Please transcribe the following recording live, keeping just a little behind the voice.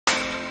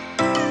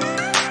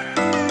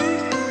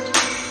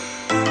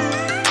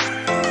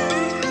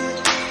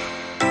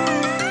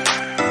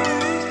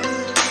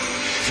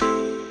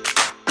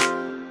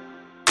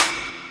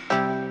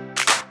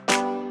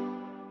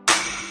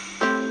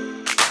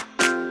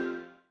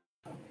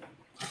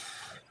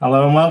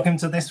Hello and welcome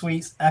to this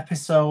week's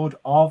episode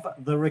of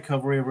The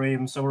Recovery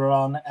Room. So we're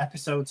on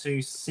episode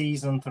 2,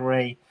 season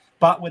 3,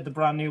 back with the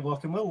brand new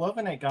look, and we're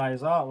loving it,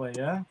 guys, aren't we?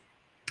 Yeah.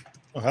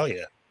 Oh hell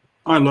yeah!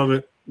 I love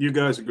it. You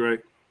guys are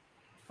great.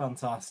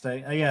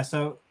 Fantastic. Yeah.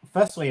 So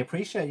firstly,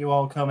 appreciate you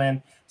all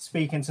coming,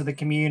 speaking to the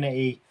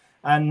community.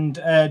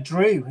 And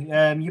Drew,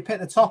 you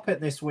picked the topic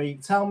this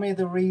week. Tell me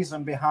the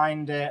reason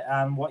behind it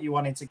and what you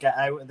wanted to get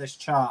out of this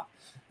chat.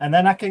 And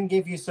then I can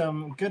give you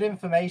some good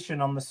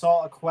information on the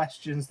sort of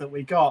questions that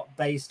we got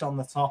based on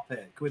the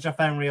topic, which I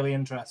found really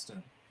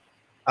interesting.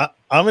 I'm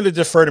going to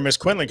defer to Miss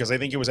Quinlan because I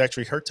think it was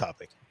actually her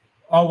topic.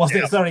 Oh, was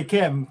it? Sorry,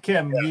 Kim.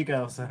 Kim, you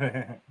go.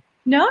 Sorry.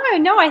 No.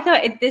 I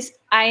thought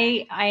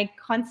I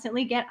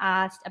constantly get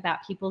asked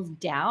about people's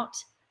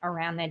doubt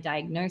around their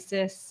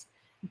diagnosis,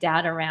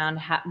 doubt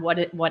around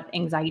what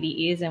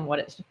anxiety is and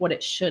what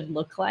it should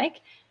look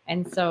like.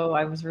 And so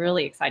I was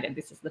really excited.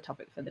 This is the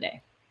topic for the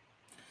day.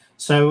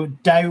 So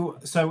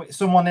doubt. So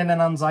someone in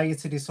an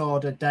anxiety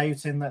disorder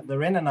doubting that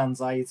they're in an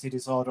anxiety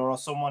disorder, or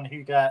someone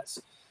who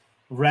gets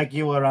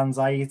regular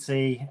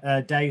anxiety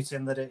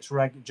doubting that it's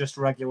just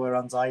regular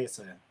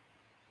anxiety.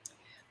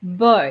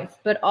 Both,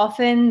 but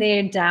often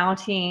they're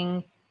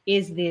doubting: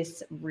 is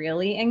this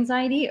really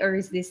anxiety, or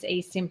is this a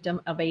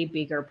symptom of a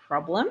bigger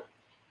problem?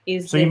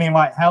 So you mean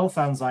like health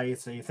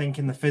anxiety,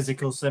 thinking the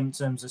physical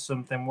symptoms are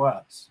something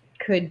worse?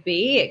 Could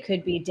be. It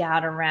could be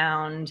doubt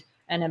around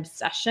an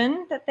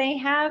obsession that they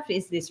have.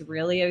 Is this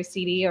really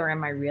OCD, or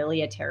am I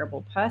really a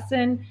terrible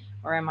person,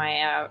 or am I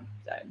a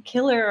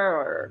killer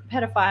or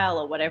pedophile,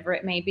 or whatever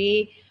it may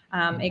be?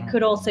 It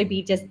could also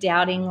be just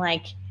doubting,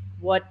 like,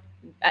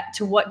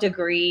 to what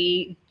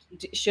degree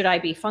should I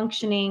be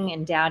functioning,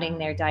 and doubting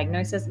their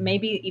diagnosis,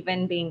 maybe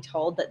even being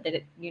told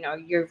that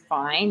you're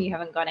fine, you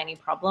haven't got any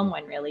problem,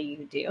 when really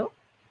you do.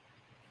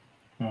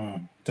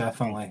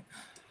 Definitely.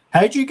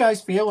 How do you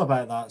guys feel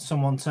about that?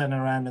 Someone turning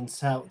around and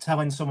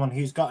telling someone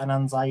who's got an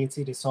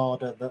anxiety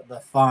disorder that they're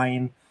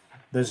fine,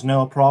 there's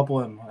no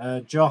problem.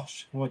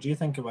 Josh, what do you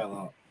think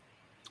about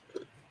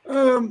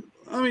that?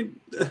 I mean,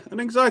 an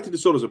anxiety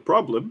disorder is a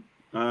problem,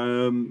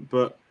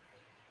 but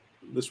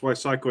that's why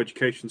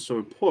psychoeducation is so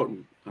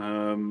important.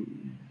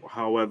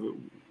 However,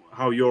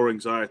 how your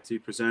anxiety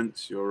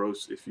presents,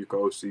 if you've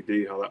got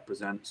OCD, how that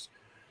presents,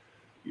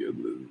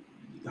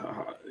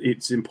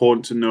 it's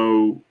important to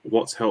know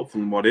what's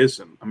helpful and what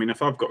isn't. I mean,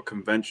 if I've got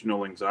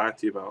conventional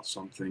anxiety about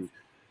something,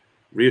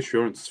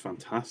 reassurance is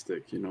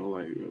fantastic.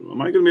 Like,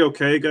 am I going to be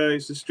okay,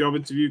 guys? This job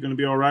interview going to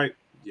be all right?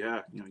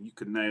 Yeah, you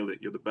can nail it.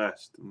 You're the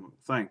best. And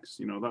thanks.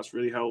 That's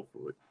really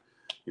helpful.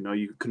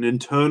 You can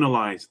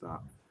internalize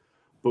that.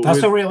 But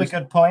that's a really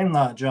good point,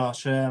 that,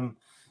 Josh.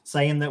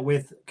 Saying that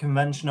with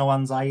conventional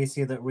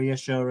anxiety, that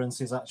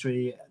reassurance is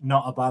actually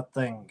not a bad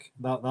thing.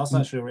 That's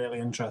actually really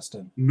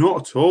interesting.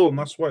 Not at all, and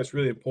that's why it's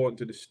really important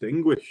to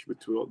distinguish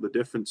between what the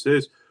difference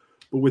is.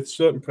 But with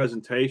certain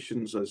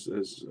presentations,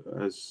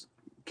 as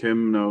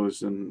Kim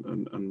knows,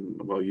 and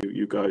well,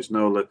 you guys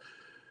know, that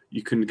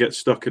you can get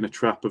stuck in a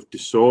trap of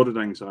disordered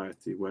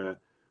anxiety, where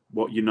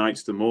what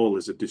unites them all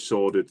is a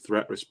disordered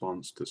threat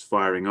response that's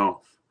firing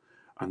off,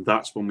 and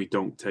that's when we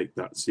don't take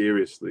that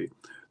seriously.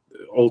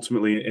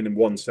 Ultimately, in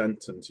one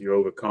sentence, you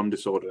overcome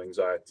disordered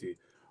anxiety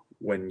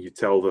when you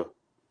tell the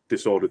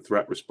disordered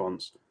threat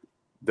response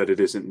that it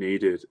isn't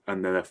needed,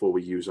 and then therefore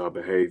we use our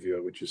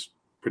behavior, which is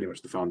pretty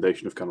much the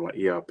foundation of kind of like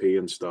ERP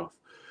and stuff,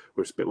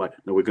 where it's a bit like,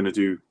 no, we're going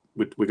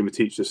to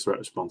teach this threat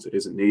response, it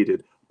isn't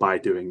needed, by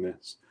doing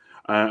this,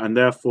 and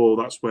therefore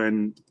that's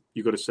when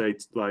you got to say,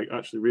 like,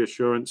 actually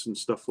reassurance and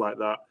stuff like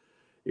that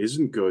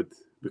isn't good,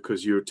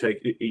 because you're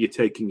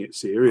taking it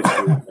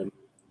seriously, and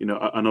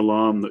an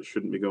alarm that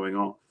shouldn't be going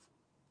off.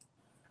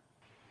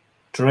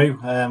 Drew,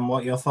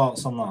 what are your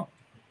thoughts on that?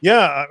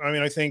 Yeah, I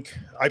mean, I think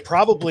I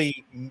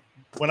probably,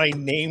 when I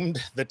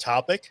named the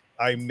topic,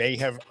 I may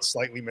have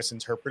slightly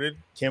misinterpreted,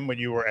 Kim, what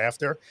you were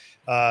after.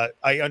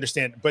 I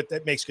understand, but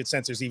that makes good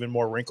sense. There's even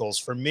more wrinkles.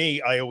 For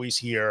me, I always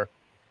hear,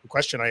 the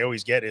question I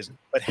always get is,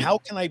 but how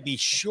can I be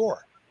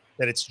sure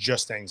that it's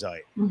just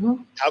anxiety?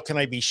 How can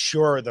I be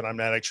sure that I'm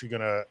not actually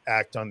going to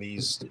act on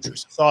these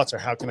intrusive thoughts? Or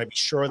how can I be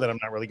sure that I'm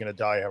not really going to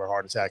die, have a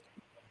heart attack?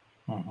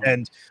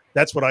 And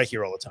that's what I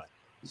hear all the time.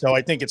 So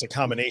I think it's a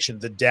combination.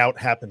 The doubt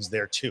happens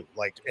there too.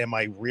 Like, am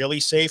I really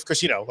safe?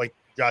 Because, like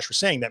Josh was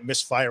saying, that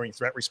misfiring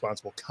threat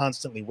response will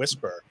constantly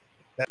whisper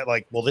that,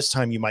 like, well, this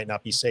time you might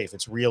not be safe.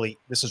 This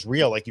is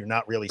real. Like, you're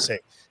not really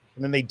safe.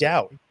 And then they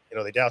doubt,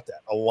 they doubt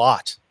that a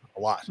lot.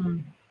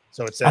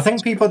 So I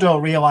think people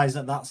don't realize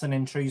that that's an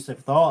intrusive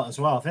thought as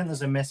well. I think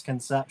there's a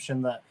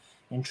misconception that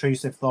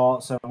intrusive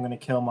thoughts are, I'm going to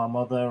kill my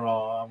mother,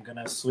 or I'm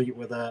going to sleep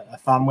with a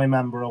family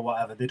member, or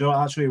whatever. They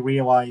don't actually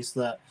realize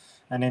that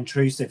an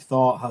intrusive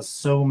thought has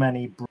so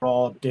many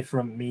broad,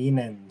 different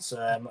meanings.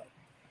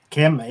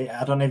 Kim,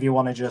 I don't know if you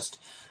want to just,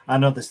 I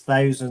know there's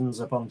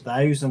thousands upon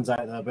thousands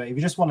out there, but if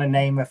you just want to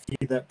name a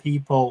few that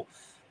people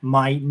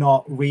might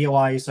not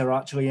realize are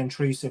actually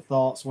intrusive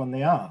thoughts when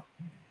they are.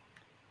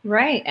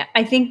 Right.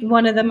 I think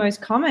one of the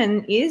most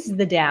common is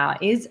the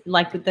doubt, is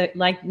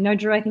no,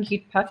 Drew, I think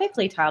you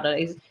perfectly titled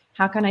it, is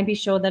how can I be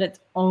sure that it's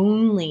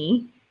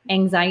only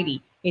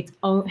anxiety.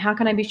 How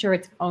can I be sure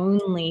it's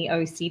only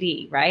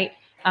OCD, right?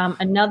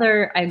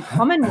 Another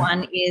common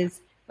one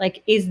is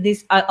like, is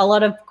this a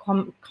lot of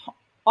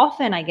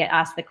often I get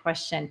asked the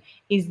question,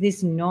 is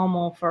this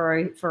normal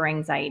for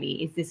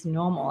anxiety? Is this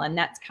normal? And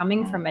that's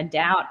coming from a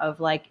doubt of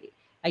like,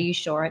 are you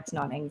sure it's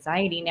not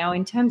anxiety? Now,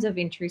 in terms of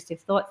intrusive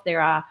thoughts,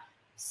 there are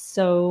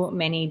so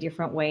many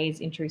different ways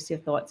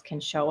intrusive thoughts can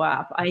show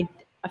up.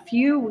 A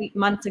few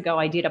months ago,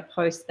 I did a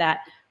post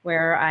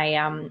where I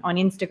on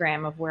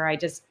Instagram of where I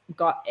just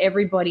got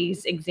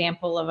everybody's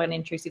example of an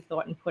intrusive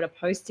thought and put a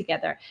post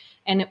together.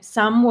 And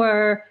some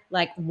were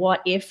like,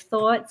 what if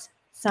thoughts?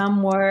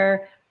 Some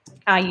were,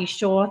 are you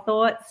sure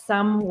thoughts?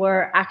 Some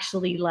were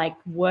actually like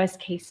worst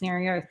case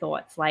scenario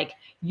thoughts, like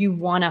you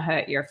want to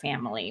hurt your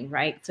family,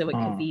 right? So it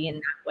could be in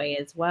that way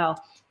as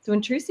well. So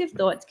intrusive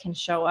thoughts can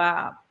show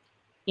up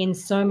in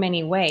so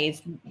many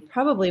ways.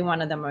 Probably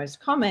one of the most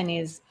common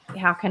is,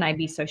 how can I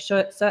be so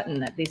certain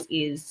that this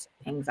is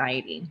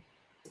anxiety?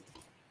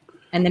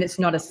 And then it's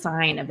not a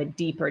sign of a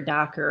deeper,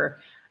 darker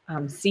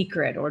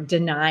secret or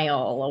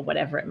denial or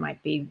whatever it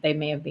might be they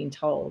may have been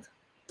told.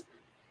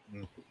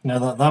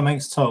 No, that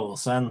makes total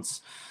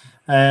sense.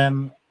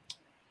 And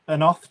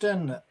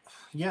often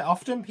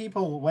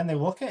people, when they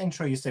look at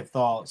intrusive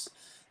thoughts,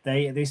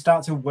 they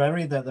start to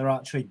worry that they're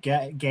actually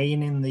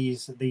gaining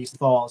these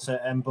thoughts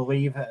and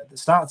believe it.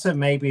 Start to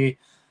maybe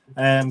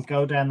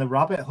go down the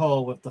rabbit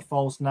hole with the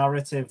false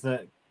narrative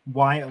that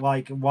why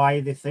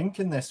are they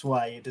thinking this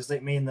way? Does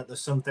it mean that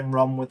there's something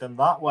wrong with them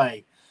that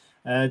way?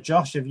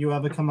 Josh, have you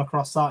ever come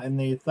across that in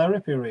the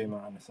therapy room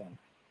or anything?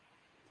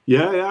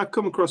 Yeah, I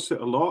come across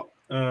it a lot.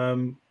 I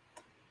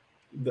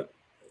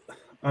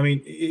mean,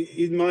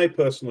 in my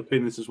personal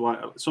opinion, this is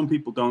why some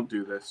people don't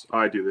do this.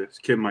 I do this.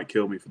 Kim might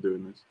kill me for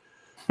doing this.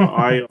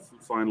 I often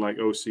find like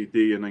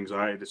OCD and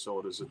anxiety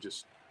disorders are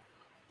just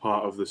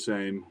part of the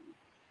same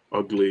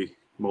ugly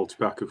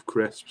multi-pack of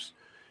crisps.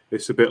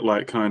 It's a bit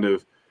like kind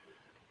of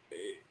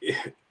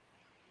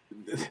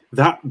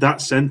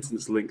that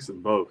sentence links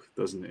them both,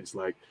 doesn't it? It's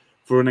like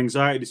for an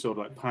anxiety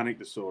disorder, like panic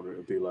disorder, it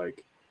would be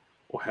like,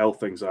 or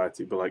health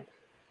anxiety, but like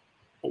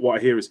what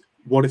I hear is,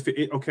 what if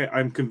okay,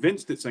 I'm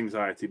convinced it's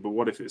anxiety, but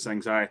what if it's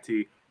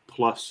anxiety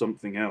plus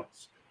something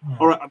else?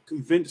 All right, I'm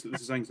convinced that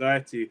this is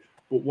anxiety,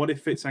 but what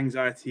if it's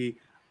anxiety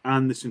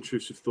and this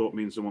intrusive thought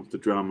means I want to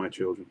drown my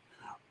children?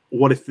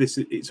 What if this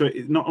is, so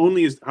it not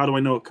only is, how do I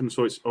know,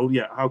 so it's, oh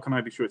yeah, how can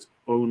I be sure it's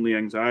only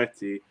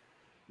anxiety?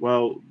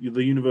 Well,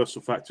 the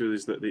universal factor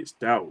is that it's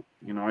doubt.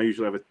 You know, I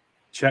usually have a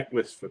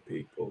checklist for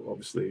people.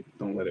 Obviously,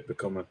 don't let it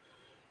become a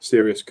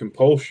serious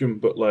compulsion,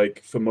 but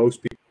like for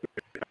most people,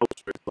 it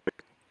helps with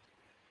like,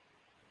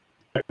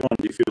 check 1,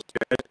 do you feel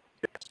scared?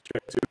 Yes.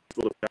 Check 2,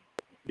 full of doubt.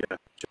 Yeah.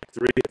 Check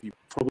 3, you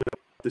probably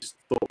have this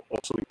thought or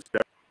something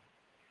scary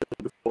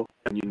before,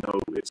 and you know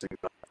it's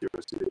anxiety or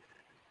OCD.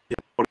 Yeah.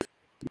 What if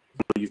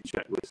you've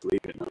checklist,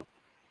 leave it now.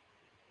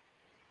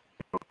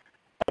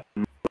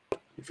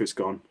 If it's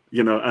gone,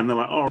 you know, and they're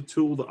like, oh, a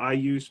tool that I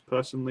use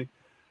personally,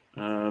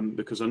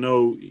 because I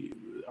know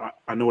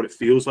what it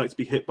feels like to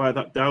be hit by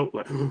that doubt.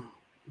 Like, oh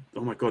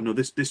my God, no,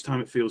 this time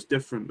it feels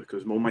different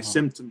because all my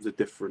symptoms are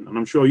different. And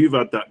I'm sure you've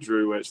had that,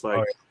 Drew, where it's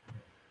like,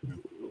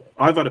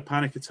 I've had a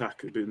panic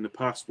attack in the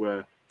past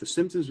where the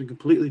symptoms have been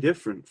completely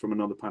different from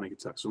another panic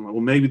attack. So I'm like,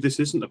 well, maybe this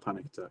isn't a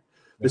panic attack.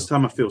 This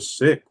time I feel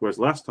sick, whereas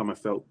last time I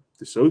felt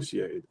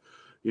dissociated,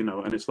 you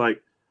know, and it's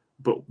like,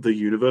 but the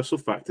universal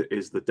factor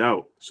is the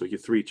doubt. So your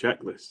 3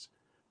 checklists.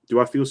 Do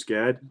I feel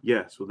scared?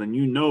 Yes. Well, then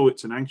you know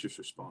it's an anxious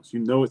response.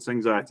 You know it's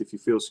anxiety if you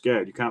feel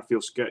scared. You can't feel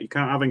scared. You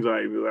can't have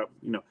anxiety without,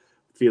 you know,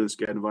 feeling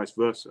scared and vice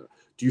versa.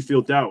 Do you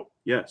feel doubt?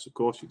 Yes, of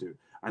course you do.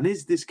 And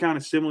is this kind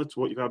of similar to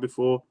what you've had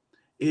before?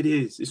 It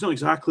is. It's not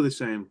exactly the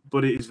same,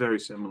 but it is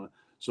very similar.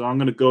 So I'm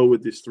going to go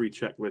with this 3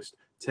 checklist,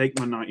 take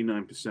my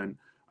 99%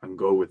 and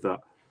go with that.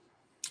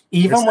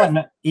 Even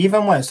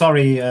when,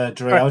 sorry,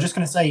 Drew, I was just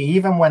going to say,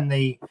 even when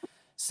the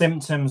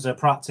symptoms are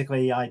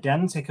practically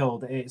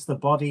identical, it's the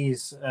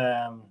body's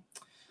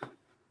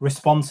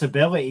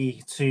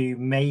responsibility to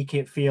make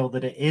it feel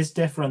that it is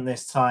different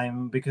this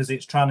time because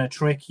it's trying to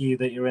trick you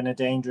that you're in a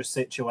dangerous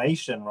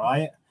situation,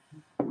 right?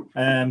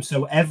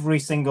 So every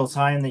single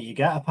time that you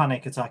get a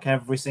panic attack,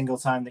 every single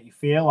time that you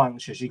feel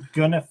anxious, you're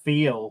gonna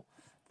feel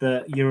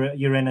that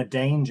you're in a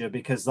danger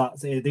because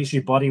it's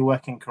your body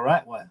working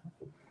correctly.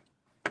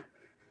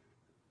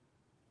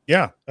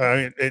 Yeah,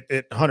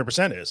 it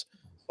 100% is.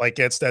 Like,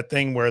 it's that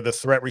thing where the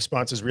threat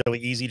response is really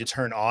easy to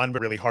turn on,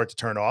 but really hard to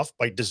turn off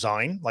by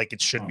design. Like,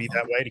 it should be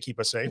that way to keep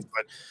us safe.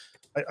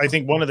 But I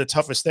think one of the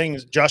toughest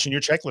things, Josh, and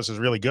your checklist is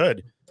really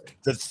good.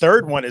 The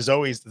third one is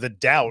always the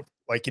doubt.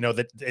 Like, you know,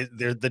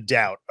 the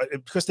doubt,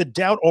 because the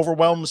doubt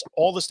overwhelms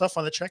all the stuff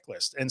on the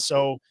checklist. And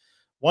so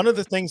one of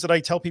the things that I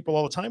tell people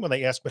all the time when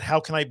they ask, but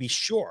how can I be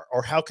sure?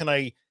 Or how can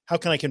I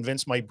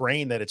convince my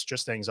brain that it's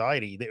just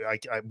anxiety?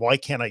 Why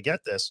can't I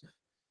get this?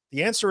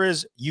 The answer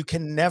is you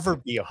can never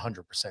be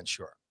 100%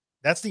 sure.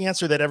 That's the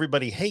answer that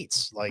everybody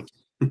hates. Like,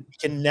 you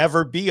can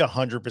never be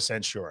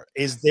 100% sure.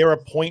 Is there a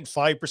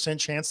 0.5%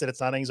 chance that it's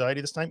not anxiety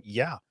this time?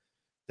 Yeah,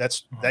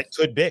 that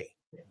could be.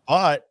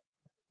 But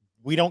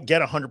we don't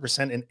get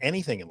 100% in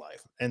anything in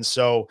life. And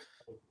so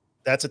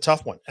that's a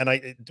tough one.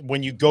 And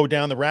when you go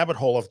down the rabbit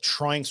hole of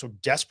trying so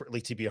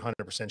desperately to be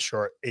 100%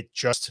 sure, it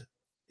just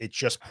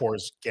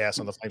pours gas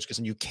on the flames, because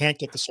then you can't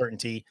get the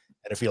certainty,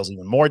 and it feels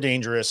even more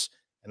dangerous.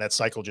 And that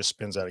cycle just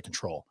spins out of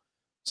control.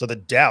 So the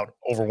doubt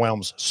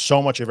overwhelms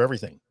so much of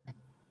everything.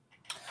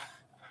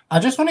 I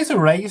just wanted to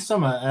raise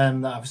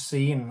something that I've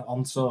seen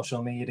on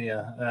social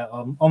media,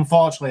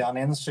 unfortunately on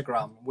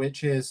Instagram,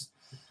 which is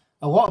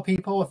a lot of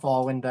people are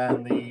falling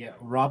down the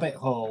rabbit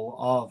hole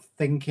of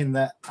thinking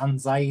that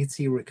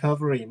anxiety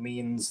recovery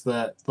means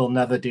that they'll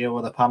never deal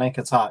with a panic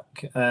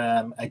attack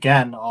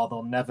again, or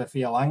they'll never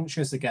feel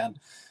anxious again.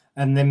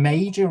 And the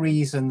major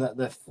reason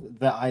that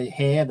I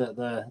hear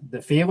that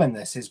they're feeling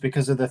this is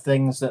because of the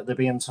things that they're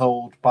being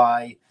told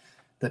by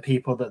the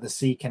people that they're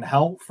seeking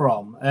help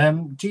from.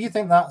 Do you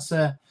think that's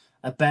a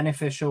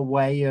beneficial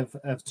way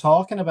of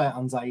talking about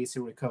anxiety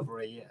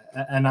recovery,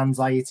 an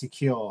anxiety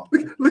cure?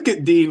 Look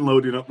at Dean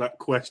loading up that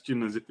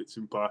question as if it's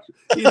impartial.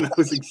 He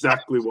knows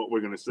exactly what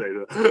we're going to say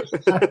there.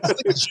 It's like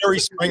a Jerry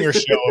Springer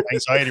show of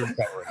anxiety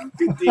recovery.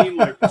 Dean,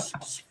 like,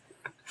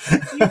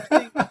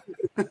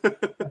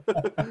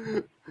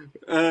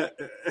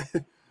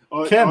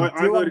 Kim, I've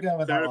heard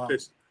from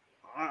therapists.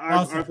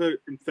 I've heard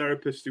from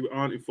therapists who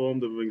aren't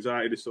informed of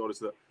anxiety disorders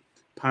that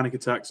panic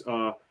attacks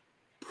are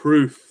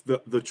proof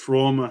that the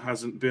trauma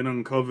hasn't been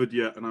uncovered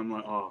yet. And I'm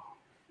like, oh,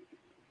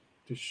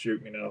 just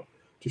shoot me now.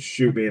 Just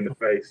shoot me in the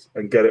face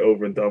and get it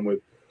over and done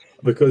with.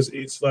 Because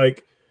it's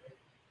like,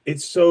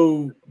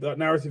 that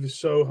narrative is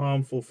so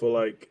harmful for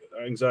like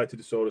anxiety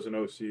disorders and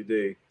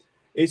OCD.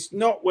 It's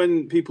not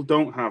when people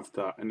don't have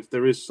that, and if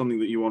there is something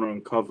that you want to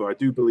uncover, I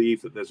do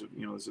believe that there's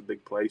a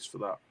big place for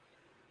that.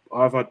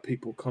 I've had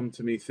people come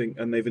to me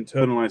and they've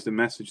internalized a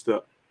message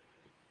that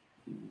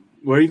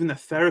where even the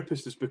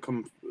therapist has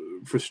become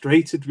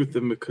frustrated with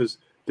them because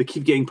they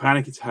keep getting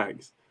panic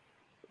attacks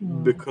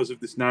because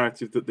of this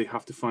narrative that they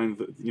have to find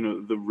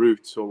the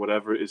roots or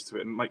whatever it is to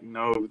it. And like,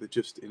 no, they're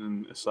just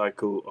in a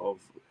cycle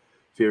of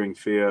fearing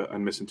fear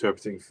and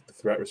misinterpreting the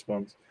threat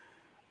response.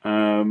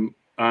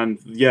 And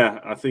yeah,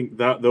 I think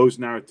that those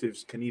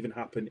narratives can even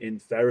happen in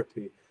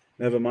therapy.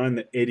 Never mind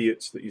the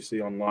idiots that you see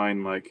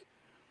online. Like,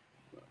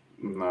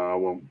 no, I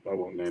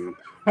won't name them.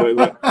 But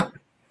like,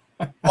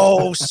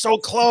 oh, so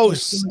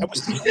close. I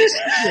was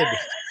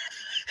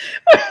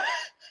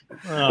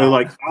they're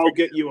like, I'll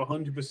get you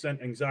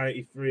 100%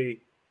 anxiety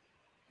free.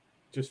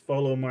 Just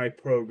follow my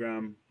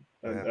program.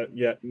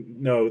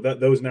 No,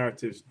 those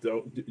narratives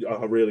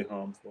are really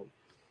harmful.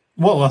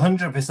 Well,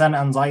 100%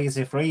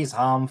 anxiety free is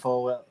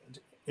harmful.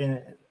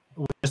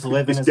 We're just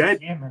living as a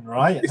human,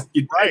 right? It's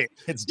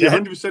you're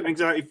dead. 100%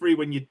 anxiety free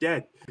when you're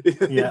dead.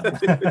 Yeah.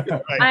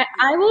 Right.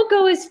 I will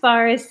go as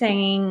far as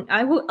saying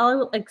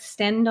I'll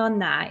extend on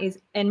that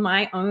and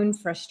my own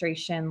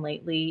frustration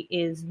lately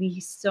is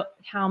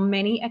how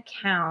many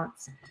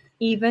accounts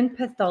even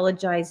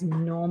pathologize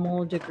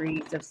normal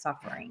degrees of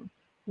suffering.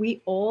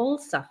 We all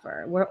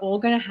suffer. We're all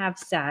going to have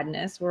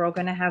sadness. We're all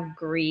going to have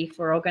grief.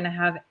 We're all going to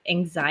have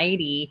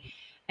anxiety.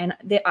 And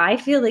I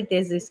feel like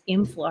there's this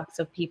influx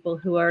of people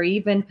who are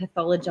even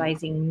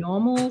pathologizing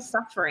normal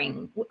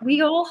suffering.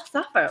 We all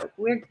suffer.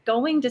 We're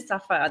going to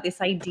suffer.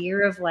 This idea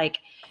of like,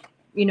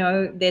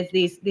 there's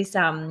this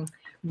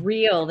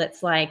reel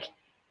that's like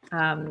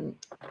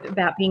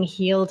about being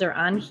healed or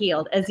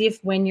unhealed, as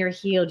if when you're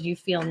healed, you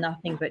feel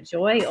nothing but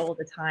joy all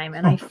the time.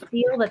 And I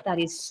feel that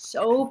is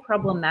so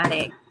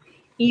problematic,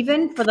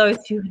 even for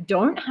those who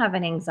don't have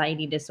an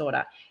anxiety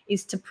disorder,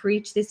 is to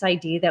preach this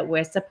idea that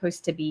we're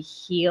supposed to be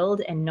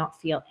healed and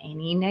not feel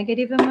any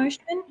negative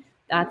emotion.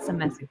 That's a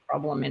massive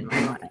problem in my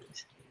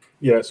mind.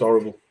 Yeah, it's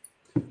horrible.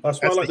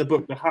 That's why I like the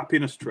book, The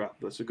Happiness Trap.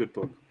 That's a good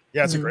book.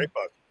 Yeah, it's a great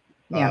book.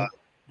 Yeah.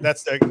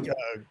 That's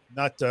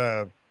not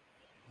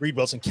Reed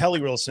Wilson.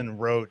 Kelly Wilson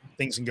wrote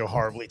Things Can Go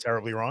Horribly,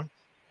 Terribly Wrong.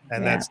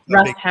 And that's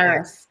Russ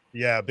Harris.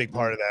 A big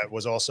part of that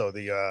was also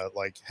the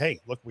like, hey,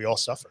 look, we all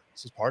suffer.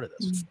 This is part of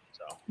this.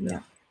 So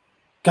yeah.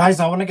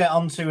 Guys, I want to get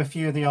on to a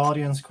few of the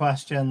audience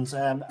questions.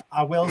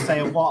 I will say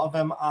a lot of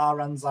them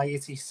are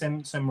anxiety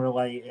symptom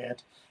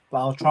related, but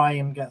I'll try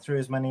and get through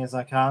as many as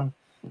I can.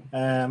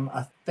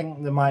 I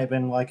think there might have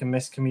been like a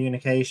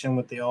miscommunication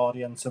with the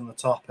audience and the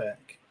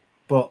topic,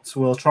 but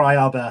we'll try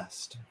our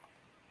best.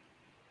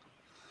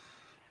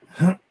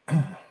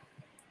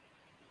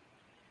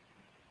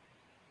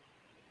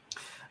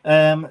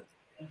 Can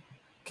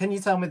you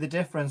tell me the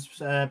difference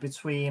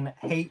between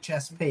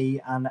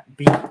HSP and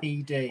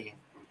BPD?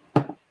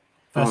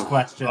 First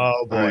question.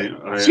 Oh boy,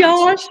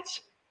 Josh.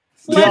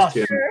 Josh.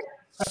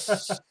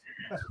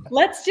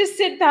 Let's just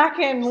sit back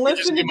and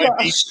listen to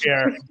Josh.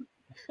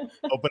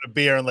 Open a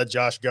beer and let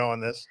Josh go on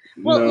this.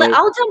 Well, No.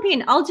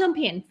 I'll jump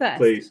in first.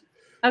 Please.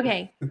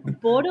 Okay.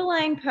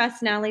 Borderline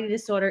personality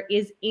disorder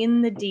is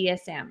in the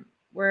DSM,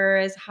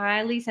 whereas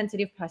highly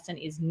sensitive person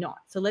is not.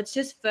 So let's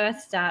just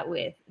first start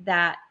with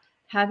that.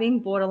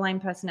 Having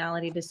borderline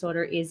personality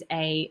disorder is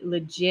a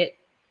legit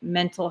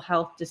mental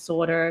health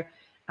disorder.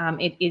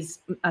 It is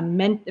a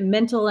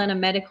mental and a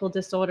medical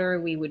disorder.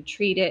 We would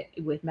treat it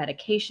with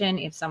medication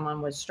if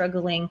someone was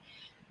struggling.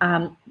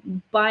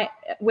 But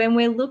when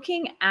we're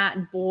looking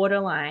at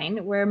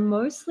borderline, we're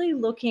mostly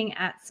looking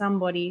at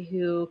somebody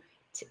who,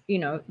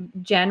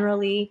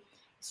 generally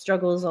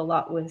struggles a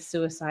lot with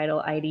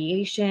suicidal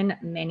ideation,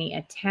 many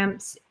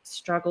attempts,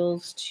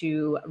 struggles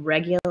to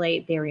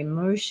regulate their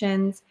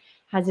emotions,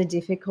 has a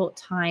difficult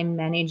time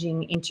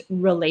managing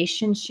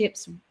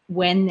relationships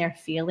when they're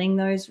feeling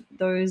those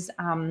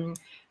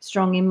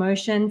strong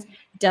emotions.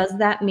 Does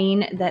that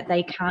mean that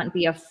they can't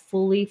be a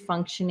fully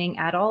functioning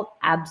adult?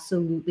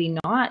 Absolutely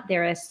not.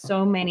 There are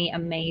so many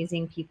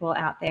amazing people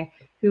out there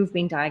who've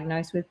been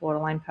diagnosed with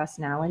borderline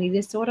personality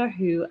disorder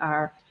who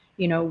are,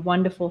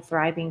 wonderful,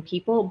 thriving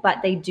people,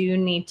 but they do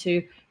need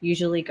to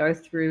usually go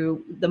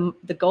through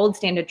the gold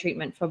standard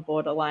treatment for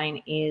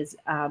borderline is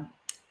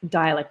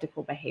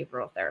dialectical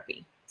behavioral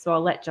therapy. So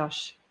I'll let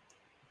Josh.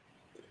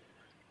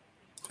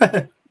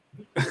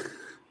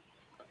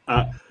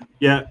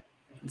 Yeah.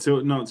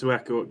 So not to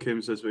echo what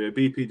Kim says, but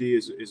BPD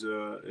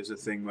is a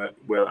thing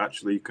where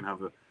actually you can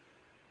have a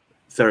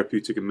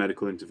therapeutic and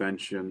medical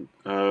intervention.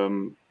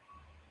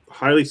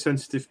 Highly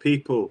sensitive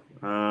people.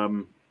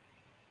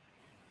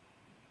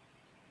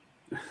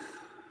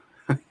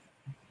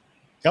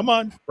 Come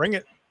on, bring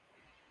it.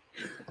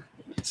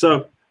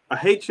 So a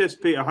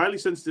HSP, a highly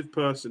sensitive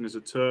person, is a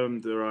term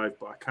derived,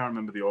 but I can't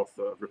remember the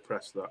author. I've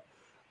repressed that.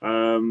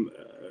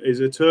 Is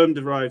a term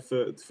derived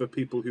for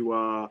people who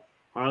are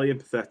highly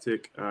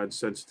empathetic and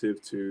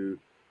sensitive to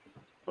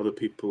other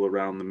people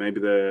around them. Maybe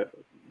they're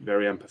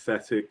very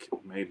empathetic.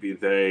 Maybe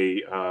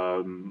they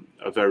are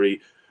very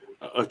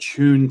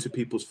attuned to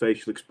people's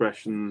facial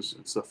expressions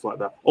and stuff like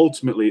that.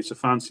 Ultimately, it's a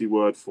fancy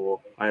word for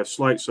I have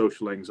slight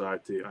social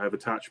anxiety, I have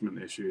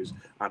attachment issues,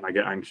 and I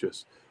get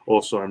anxious.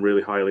 Also, I'm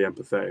really highly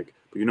empathetic.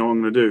 But you know what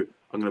I'm going to do?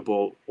 I'm going to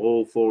ball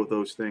all four of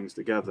those things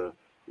together,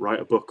 write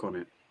a book on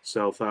it,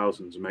 sell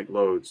thousands and make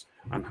loads,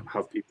 and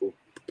have people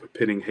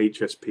pinning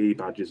HSP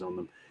badges on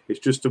them. It's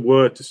just a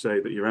word to say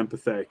that you're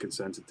empathetic and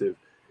sensitive.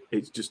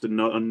 It's just an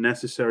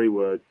unnecessary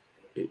word.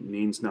 It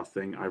means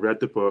nothing. I read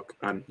the book,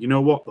 and you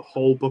know what? The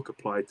whole book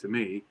applied to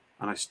me,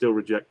 and I still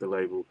reject the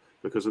label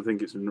because I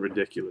think it's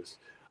ridiculous.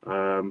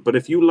 But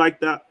if you like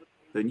that,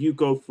 then you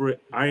go for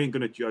it. I ain't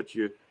going to judge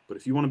you. But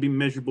if you want to be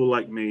miserable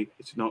like me,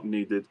 it's not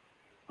needed.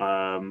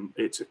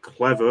 It's a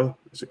clever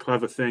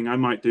thing. I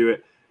might do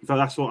it. In fact,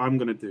 that's what I'm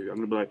going to do. I'm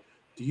going to be like,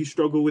 do you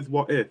struggle with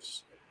what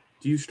ifs?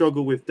 Do you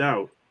struggle with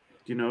doubt?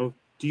 Do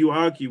you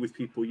argue with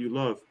people you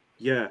love?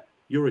 Yeah.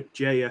 You're a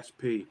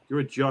JSP.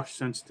 You're a Josh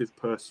sensitive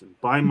person.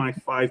 Buy my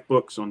 5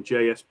 books on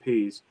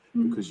JSPs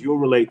because you'll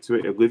relate to it.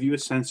 It'll give you a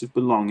sense of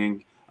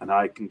belonging, and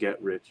I can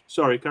get rich.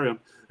 Sorry, carry on.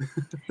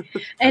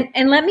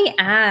 and let me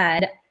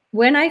add,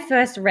 when I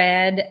first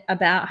read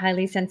about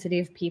highly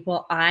sensitive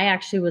people, I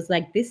actually was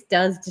like, this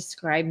does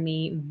describe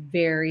me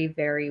very,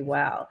 very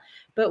well.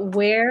 But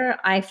where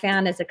I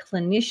found as a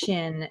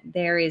clinician,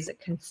 there is a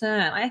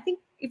concern. I think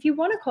if you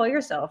want to call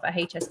yourself a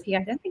HSP,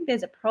 I don't think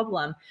there's a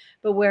problem.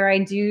 But where I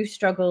do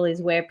struggle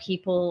is where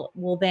people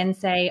will then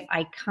say,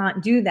 I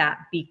can't do that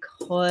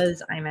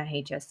because I'm a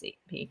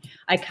HSP.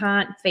 I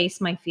can't face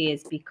my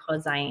fears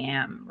because I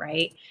am,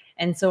 right?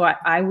 And so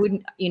I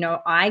wouldn't,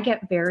 I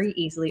get very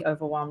easily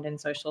overwhelmed in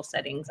social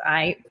settings.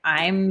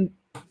 I'm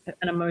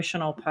an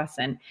emotional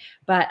person,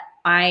 but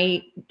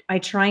I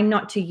try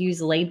not to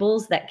use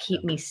labels that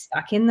keep me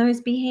stuck in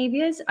those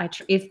behaviors.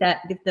 If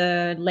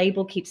the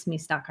label keeps me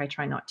stuck, I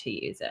try not to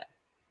use it.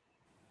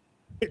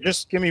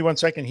 Just give me 1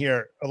 second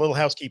here. A little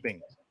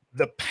housekeeping.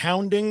 The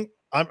pounding.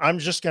 I'm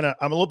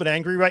a little bit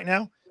angry right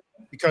now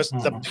because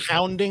the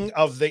pounding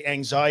of the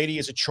anxiety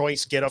is a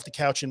choice. Get off the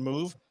couch and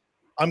move.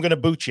 I'm going to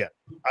boot you.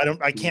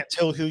 I can't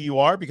tell who you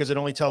are because it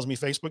only tells me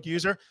Facebook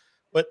user,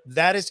 but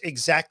that is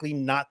exactly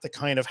not the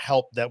kind of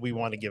help that we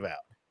want to give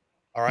out.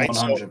 All right.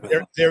 100%.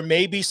 So there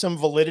may be some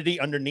validity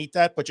underneath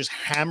that, but just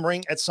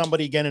hammering at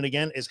somebody again and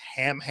again is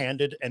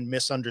ham-handed and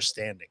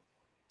misunderstanding.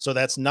 So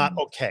that's not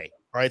okay.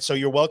 All right. So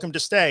you're welcome to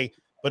stay,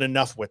 but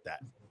enough with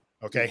that.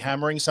 Okay.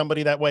 Hammering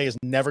somebody that way is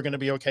never going to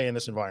be okay in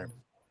this environment.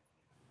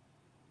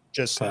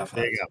 Just Perfect.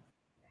 There you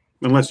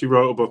go. Unless you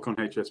wrote a book on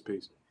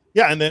HSPs.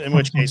 Yeah, and then in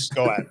which case,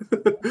 go ahead.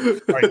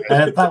 Right,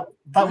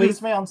 that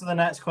leads me on to the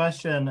next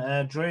question.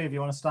 Drew, if you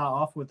want to start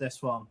off with this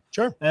one.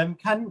 Sure.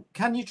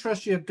 Can you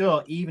trust your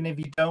gut even if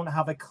you don't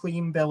have a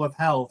clean bill of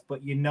health, but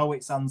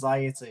it's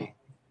anxiety?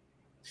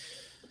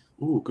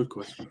 Ooh, good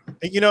question.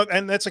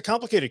 And that's a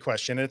complicated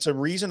question. It's a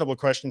reasonable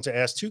question to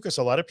ask too, because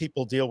a lot of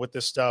people deal with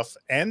this stuff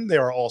and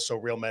there are also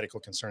real medical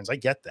concerns. I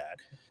get that.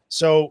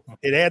 So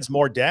it adds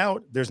more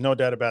doubt. There's no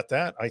doubt about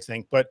that, I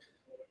think. But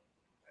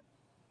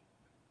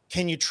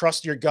can you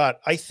trust your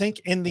gut? I think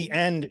in the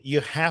end, you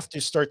have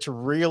to start to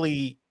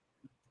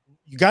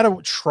you got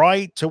to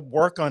try to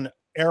work on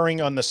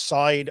erring on the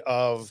side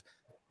of,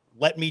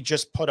 let me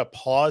just put a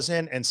pause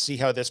in and see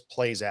how this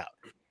plays out.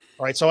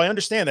 All right. So I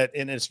understand that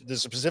the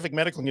specific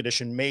medical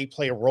condition may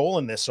play a role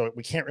in this. So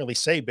we can't really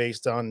say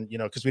based on,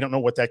 because we don't know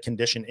what that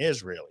condition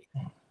is really.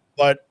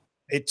 But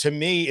to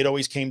me, it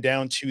always came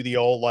down to the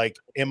old, like,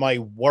 am I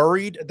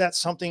worried that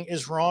something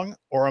is wrong,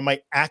 or am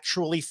I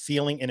actually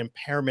feeling an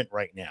impairment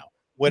right now?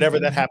 Whatever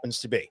that happens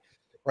to be,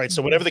 right?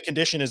 So whatever the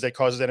condition is that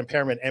causes that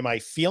impairment, am I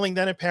feeling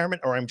that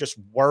impairment, or I'm just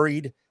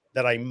worried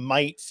that I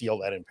might feel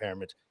that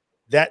impairment?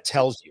 That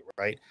tells you,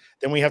 right?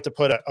 Then we have to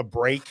put a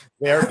break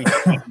there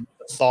between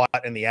the thought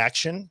and the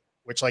action,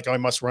 which, like, I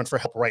must run for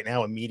help right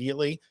now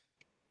immediately.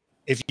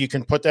 If you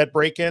can put that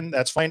break in,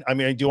 that's fine. I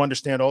mean, I do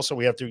understand also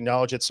we have to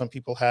acknowledge that some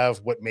people have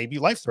what may be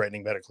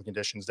life-threatening medical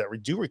conditions that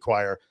do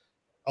require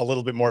a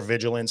little bit more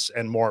vigilance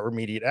and more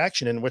immediate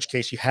action, in which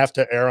case you have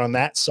to err on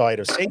that side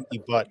of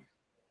safety. But,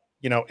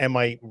 you know, am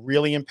I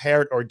really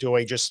impaired, or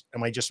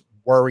am I just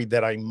worried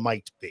that I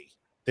might be?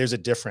 There's a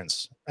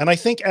difference. And I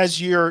think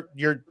as your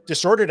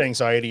disordered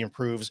anxiety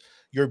improves,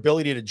 your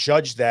ability to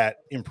judge that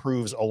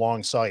improves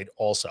alongside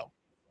also.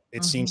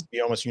 It seems to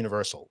be almost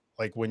universal.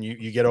 Like when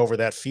you get over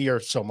that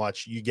fear so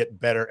much, you get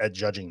better at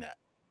judging that.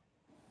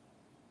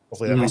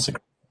 Hopefully that makes That's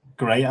a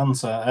great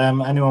answer.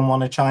 Anyone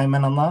want to chime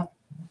in on that?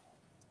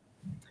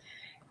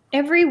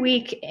 Every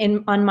week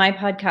on my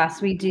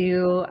podcast, we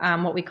do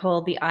what we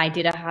call the I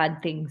Did a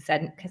Hard Thing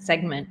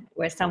segment,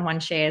 where someone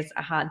shares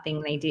a hard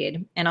thing they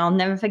did. And I'll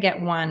never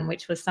forget one,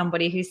 which was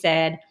somebody who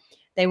said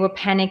they were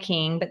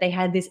panicking, but they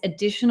had this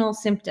additional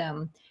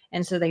symptom.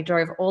 And so they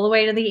drove all the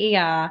way to the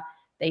ER.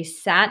 They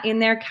sat in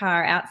their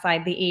car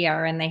outside the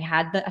ER, and they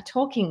had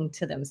talking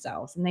to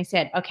themselves. And they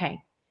said, okay,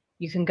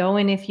 you can go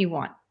in if you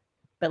want,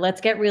 but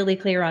let's get really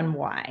clear on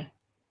why.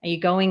 Are you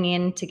going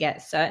in to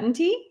get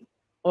certainty?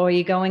 Or are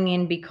you going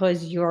in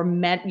because you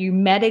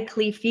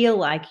medically feel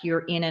like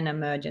you're in an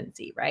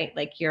emergency, right?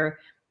 Like you're,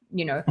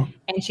 you know,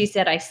 and she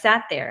said, I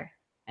sat there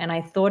and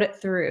I thought it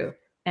through,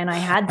 and I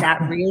had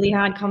that really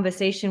hard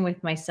conversation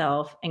with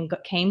myself, and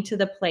came to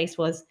the place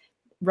was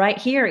right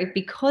here,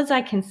 because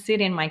I can sit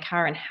in my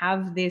car and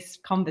have this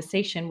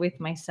conversation with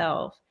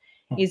myself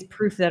is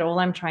proof that all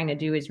I'm trying to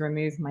do is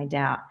remove my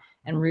doubt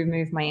and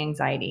remove my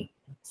anxiety.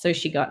 So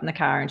she got in the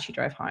car and she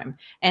drove home.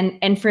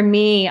 And for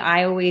me,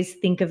 I always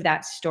think of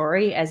that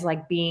story as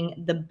like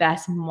being the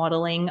best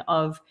modeling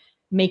of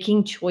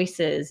making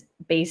choices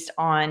based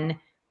on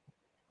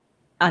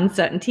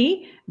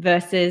uncertainty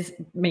versus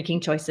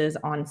making choices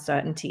on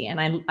certainty.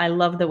 And I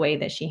love the way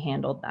that she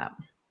handled that.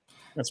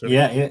 That's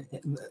really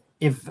cool.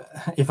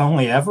 If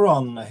only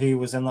everyone who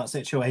was in that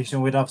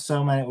situation, we'd have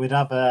so many, we'd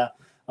have a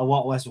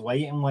lot less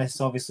waiting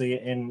lists, obviously,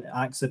 in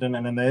accident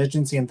and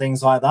emergency and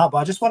things like that. But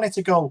I just wanted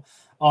to go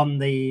on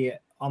the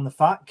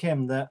fact,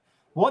 Kim, that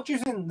what do you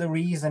think the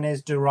reason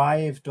is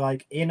derived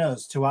like in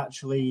us to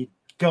actually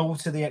go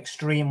to the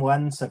extreme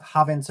lengths of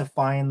having to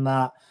find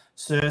that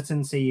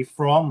certainty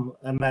from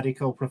a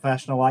medical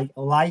professional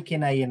like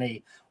in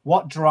A&E?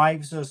 What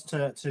drives us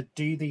to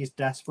do these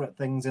desperate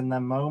things in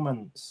them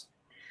moments?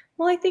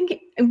 Well, I think,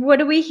 what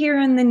do we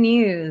hear in the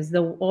news?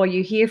 Or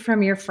you hear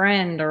from your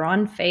friend or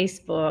on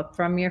Facebook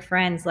from your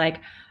friends, like,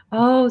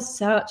 oh,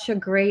 such a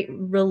great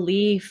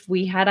relief.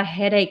 We had a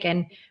headache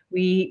and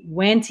we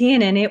went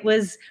in and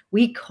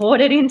we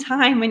caught it in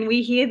time. And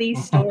we hear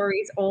these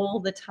stories all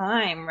the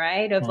time,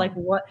 right? Of like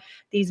what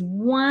these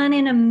 1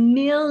 in a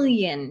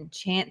million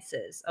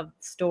chances of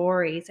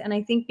stories. And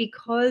I think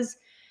because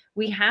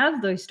we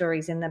have those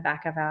stories in the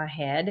back of our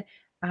head,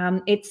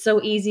 it's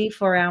so easy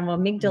for our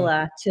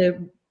amygdala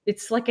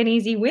it's like an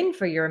easy win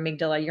for your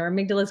amygdala. Your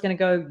amygdala is going to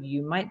go,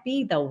 you might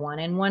be the 1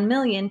 in 1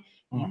 million.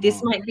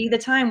 This might be the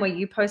time where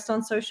you post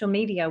on social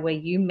media where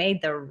you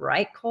made the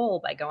right call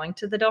by going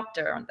to the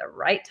doctor on the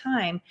right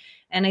time.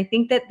 And I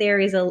think that there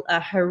is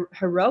a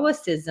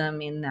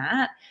heroicism in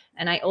that.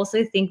 And I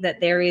also think that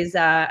there is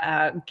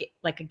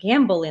like a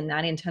gamble in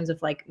that, in terms of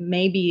like,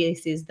 maybe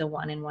this is the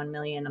 1 in 1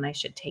 million and I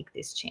should take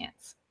this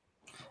chance.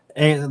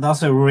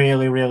 That's a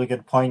really, really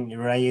good point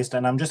you raised.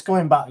 And I'm just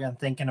going back and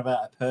thinking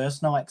about a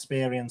personal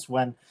experience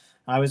when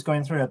I was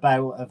going through a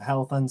bout of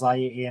health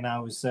anxiety, and I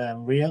was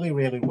really,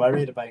 really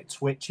worried about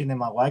twitching in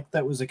my leg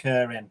that was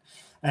occurring.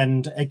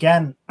 And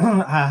again,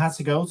 I had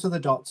to go to the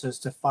doctors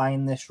to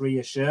find this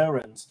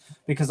reassurance,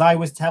 because I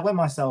was telling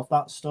myself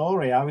that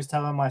story. I was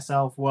telling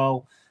myself,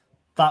 well,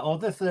 that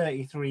other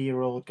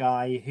 33-year-old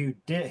guy who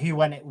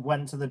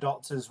went to the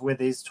doctors with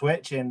his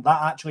twitching,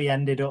 that actually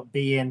ended up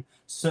being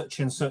such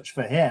and such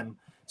for him.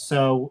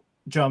 So,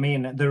 do you know what I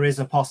mean? There is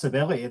a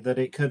possibility that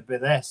it could be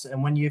this.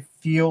 And when you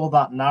fuel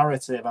that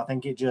narrative, I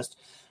think it just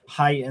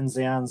heightens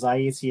the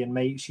anxiety and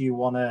makes you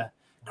want to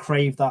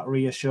crave that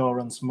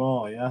reassurance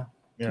more. Yeah.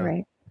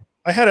 Right.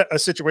 I had a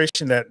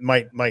situation that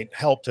might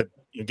help to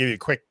give you a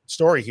quick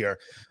story here.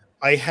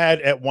 I had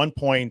at one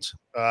point,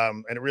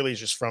 and it really is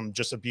just from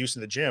abuse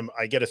in the gym,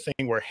 I get a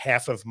thing where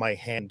half of my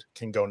hand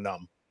can go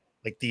numb.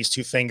 Like these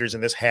 2 fingers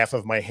and this half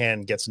of my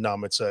hand gets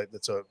numb. It's a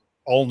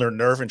ulnar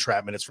nerve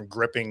entrapment. It's from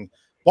gripping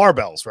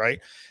barbells, right?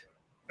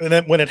 And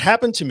then when it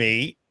happened to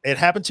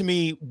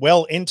me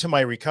well into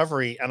my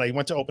recovery, and I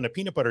went to open a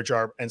peanut butter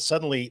jar, and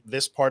suddenly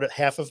this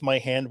half of my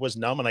hand was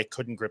numb and I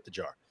couldn't grip the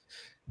jar.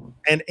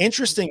 And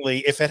interestingly,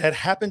 if it had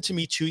happened to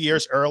me 2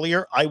 years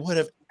earlier, I would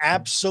have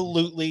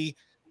absolutely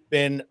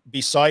been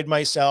beside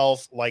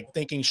myself, like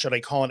thinking, should I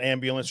call an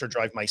ambulance or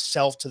drive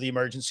myself to the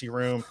emergency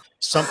room?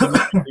 Something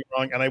might be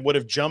wrong. And I would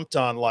have jumped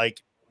on,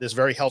 like, this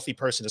very healthy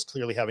person is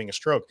clearly having a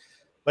stroke.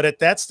 But at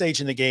that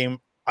stage in the game,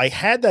 I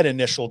had that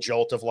initial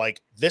jolt of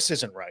like, this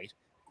isn't right.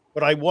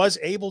 But I was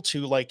able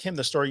to, like him,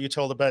 the story you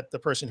told about the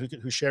person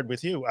who shared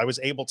with you, I was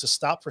able to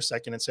stop for a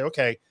second and say,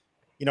 okay,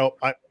 you know,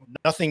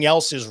 nothing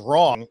else is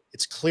wrong.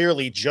 It's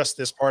clearly just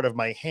this part of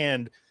my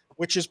hand,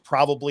 which is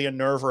probably a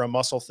nerve or a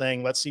muscle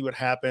thing. Let's see what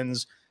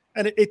happens.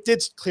 And it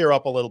did clear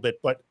up a little bit,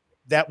 but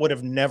that would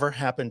have never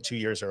happened 2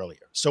 years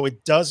earlier. So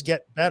it does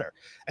get better.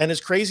 And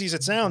as crazy as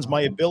it sounds,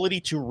 my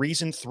ability to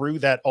reason through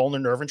that ulnar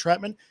nerve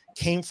entrapment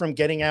came from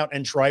getting out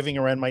and driving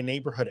around my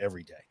neighborhood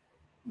every day.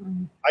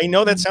 I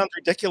know that sounds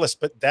ridiculous,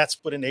 but that's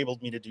what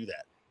enabled me to do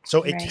that.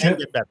 So it can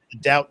get better. The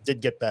doubt did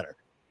get better.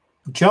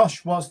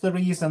 Josh, what's the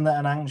reason that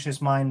an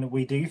anxious mind,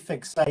 we do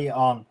fixate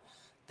on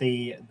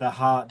the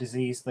heart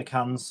disease, the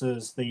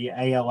cancers, the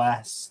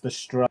ALS, the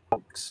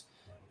strokes?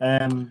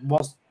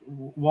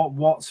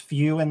 What's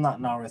fueling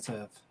that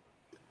narrative?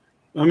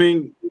 I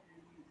mean,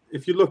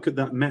 if you look at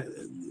that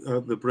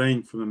the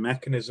brain from a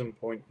mechanism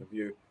point of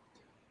view,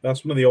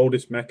 that's one of the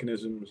oldest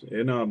mechanisms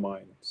in our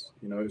minds.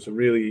 You know, it's a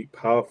really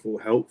powerful,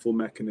 helpful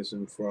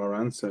mechanism for our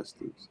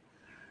ancestors.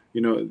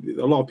 You know,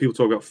 a lot of people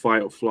talk about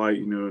fight or flight,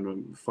 you know,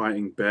 and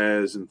fighting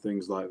bears and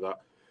things like that.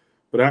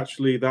 But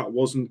actually, that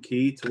wasn't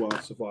key to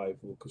our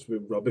survival, because we're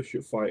rubbish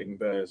at fighting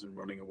bears and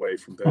running away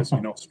from bears. You're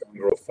not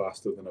stronger or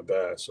faster than a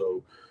bear.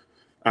 So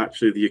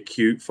actually, the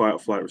acute fight or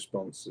flight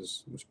response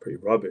was pretty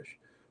rubbish.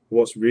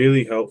 What's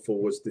really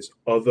helpful was this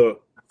other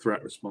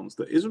threat response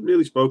that isn't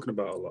really spoken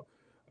about a lot.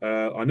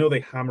 I know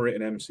they hammer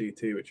it in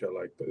MCT, which I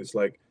like, but it's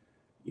like,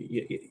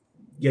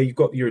 yeah, you've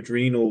got your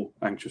adrenal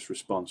anxious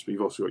response, but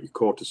you've also got your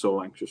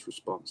cortisol anxious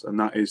response. And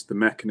that is the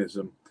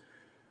mechanism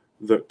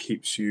that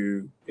keeps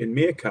you in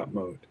meerkat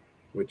mode,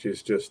 which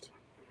is just,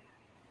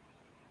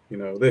 you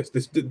know, this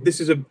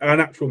is an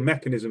actual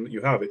mechanism that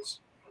you have.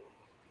 It's,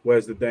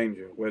 where's the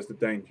danger? Where's the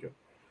danger?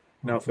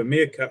 Now, for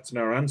meerkats and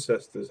our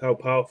ancestors, how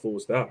powerful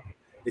was that?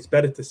 It's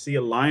better to see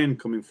a lion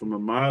coming from a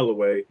mile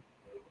away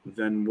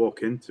than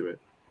walk into it.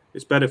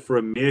 It's better for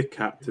a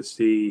meerkat to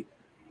see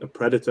a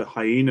predator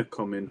hyena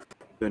coming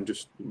than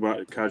just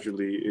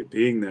casually it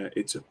being there.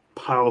 It's a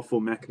powerful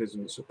mechanism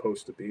that's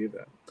supposed to be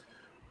there.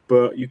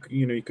 But you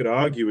could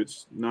argue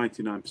it's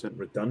 99%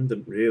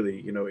 redundant,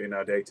 really, you know, in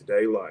our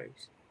day-to-day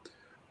lives.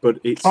 But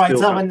it's Try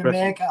still telling the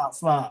meerkats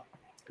that.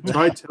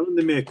 Try telling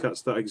the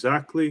meerkats that,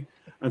 exactly.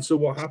 And so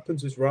what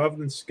happens is, rather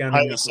than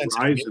scanning the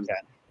horizon,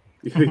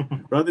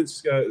 rather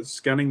than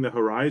scanning the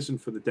horizon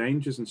for the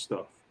dangers and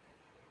stuff,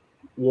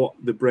 what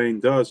the brain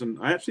does, and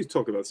I actually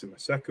talk about this in my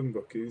second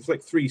book, it's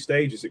like 3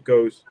 stages. It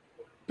goes,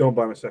 don't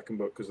buy my second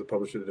book because the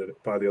publisher did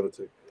it, buy the other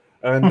 2.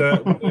 And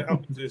what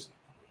happens is,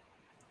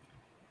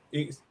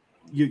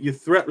 your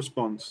threat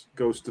response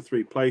goes to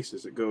 3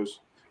 places. It goes,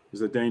 is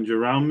there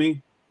danger around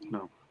me?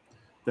 No.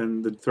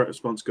 Then the threat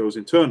response goes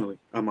internally.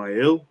 Am I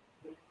ill?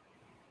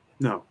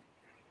 No.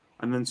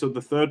 And then so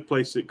the third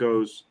place it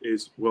goes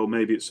is, well,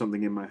 maybe it's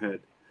something in my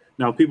head.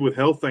 Now, people with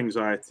health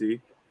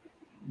anxiety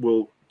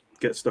will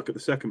get stuck at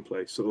the second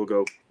place. So they'll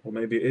go, well,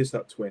 maybe it is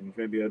that twinge.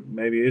 Maybe it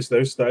is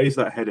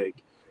that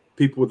headache.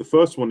 People with the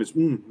first one is,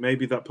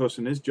 maybe that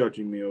person is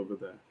judging me over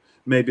there.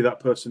 Maybe that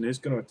person is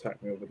going to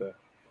attack me over there.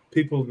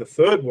 People in the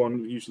third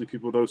one, usually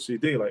people with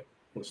OCD, like,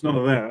 well, it's none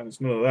of that, and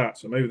it's none of that.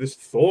 So maybe this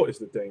thought is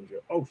the danger.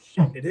 Oh,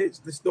 shit, it is.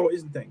 This thought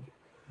is the danger.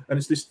 And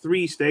it's this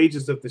 3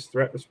 stages of this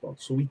threat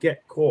response. So we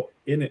get caught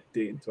in it,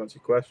 Dean, to answer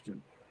your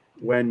question.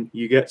 When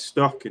you get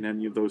stuck in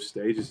any of those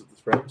stages of the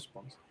threat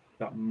response,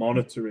 that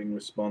monitoring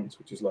response,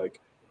 which is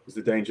like, is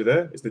the danger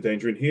there? Is the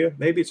danger in here?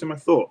 Maybe it's in my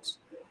thoughts.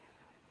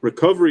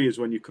 Recovery is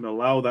when you can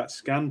allow that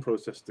scan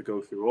process to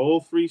go through all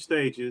 3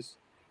 stages,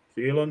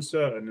 feel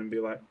uncertain, and be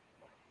like,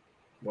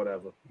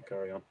 whatever,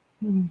 carry on.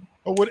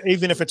 Or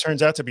even if it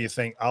turns out to be a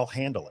thing, I'll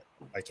handle it.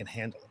 I can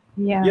handle it.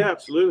 Yeah,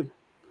 absolutely.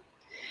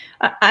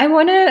 I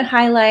want to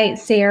highlight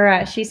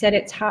Sarah. She said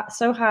it's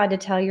so hard to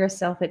tell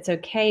yourself it's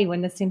okay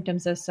when the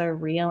symptoms are so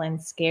real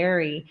and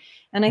scary.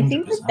 And I 100%.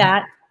 Think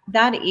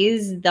that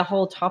is the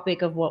whole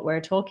topic of what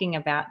we're talking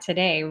about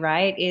today,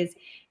 right? Is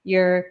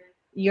you're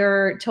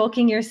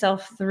talking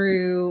yourself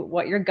through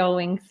what you're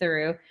going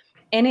through.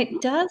 And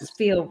it does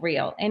feel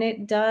real and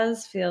it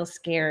does feel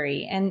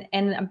scary. And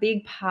a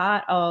big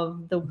part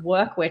of the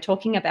work we're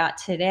talking about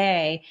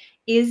today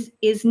is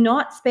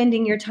not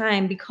spending your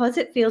time, because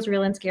it feels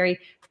real and scary.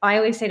 I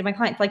always say to my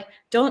clients, like,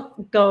 don't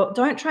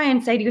try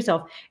and say to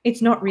yourself,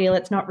 it's not real,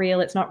 it's not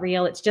real, it's not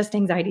real, it's just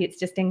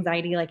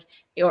anxiety, like,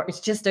 or it's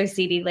just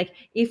OCD. Like,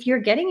 if you're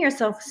getting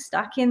yourself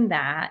stuck in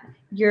that,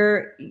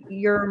 you're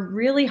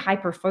really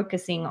hyper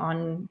focusing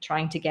on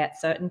trying to get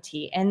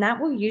certainty, and that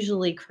will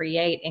usually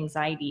create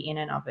anxiety in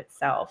and of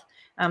itself.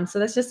 So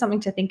that's just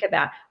something to think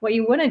about. What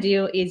you want to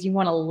do is you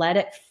want to let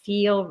it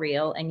feel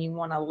real and you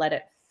want to let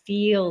it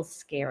feel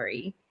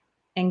scary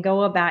and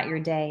go about your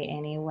day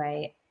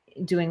anyway,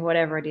 doing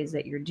whatever it is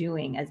that you're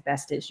doing as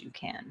best as you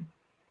can.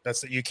 That's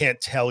that you can't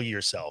tell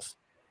yourself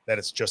that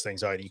it's just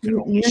anxiety. You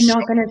can You're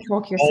not going to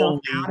talk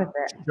yourself out of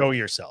it. Show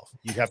yourself.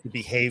 You have to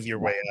behave your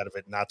way out of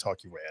it, not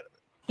talk your way out of it.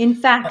 In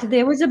fact,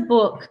 there was a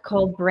book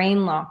called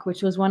Brain Lock,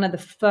 which was one of the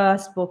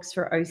first books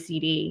for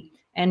OCD.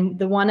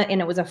 And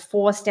it was a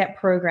 4-step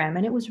program,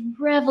 and it was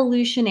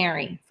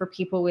revolutionary for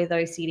people with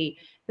OCD.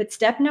 But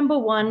step number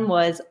 1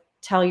 was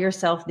tell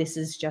yourself this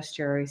is just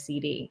your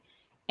OCD.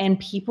 And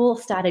people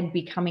started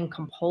becoming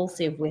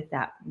compulsive with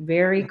that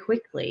very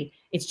quickly.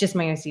 It's just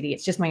my OCD.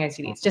 It's just my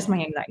OCD. It's just my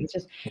anxiety. It's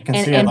just,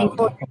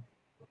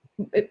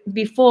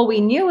 before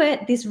we knew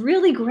it, this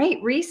really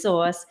great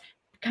resource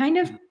kind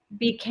of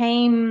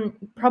became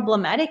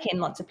problematic in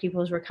lots of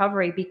people's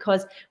recovery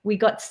because we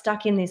got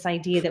stuck in this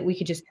idea that we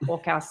could just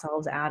talk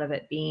ourselves out of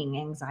it being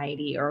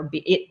anxiety or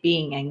it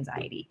being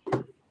anxiety.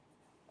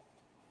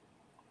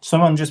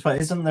 Someone just put,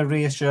 isn't the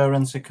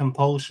reassurance a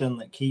compulsion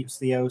that keeps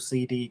the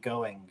OCD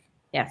going?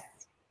 Yes,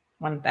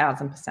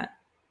 1000%.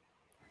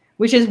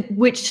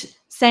 Which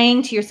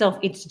saying to yourself,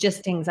 it's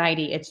just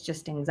anxiety is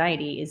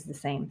the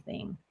same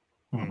thing.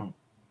 Mm-hmm.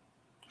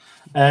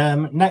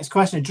 Next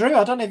question. Drew,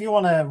 I don't know if you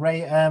want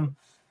to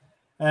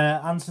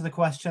answer the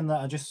question that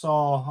I just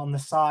saw on the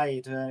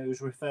side. It was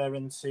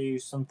referring to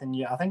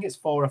something. I think it's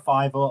 4 or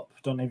 5 up.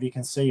 Don't know if you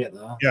can see it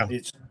there.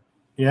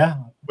 Yeah.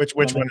 Which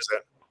one is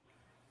that?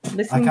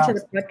 Listening to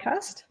the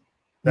podcast?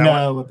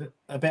 No,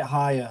 a bit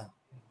higher.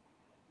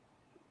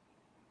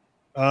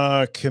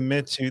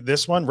 Commit to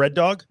this one, Red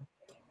Dog?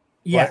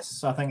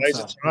 Yes, I think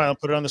so. I'll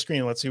put it on the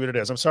screen. Let's see what it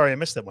is. I'm sorry I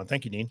missed that one.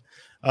 Thank you, Dean.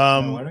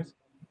 No worries.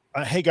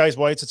 Hey guys,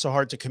 why is it so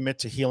hard to commit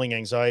to healing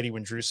anxiety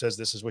when Drew says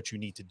this is what you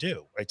need to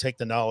do? I take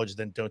the knowledge,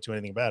 then don't do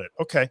anything about it.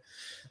 Okay.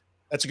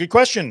 That's a good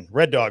question.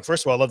 Red Dog.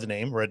 First of all, I love the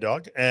name Red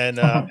Dog. And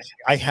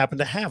I happen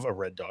to have a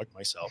red dog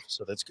myself.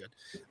 So that's good.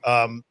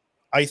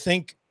 I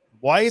think,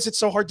 why is it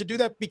so hard to do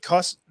that?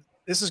 Because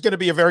this is going to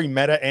be a very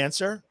meta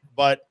answer,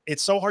 but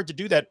it's so hard to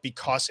do that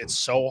because it's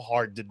so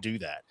hard to do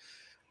that.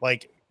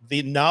 Like,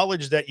 the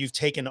knowledge that you've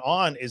taken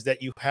on is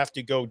that you have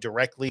to go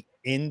directly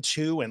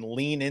into and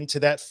lean into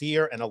that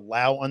fear and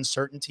allow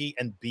uncertainty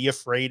and be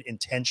afraid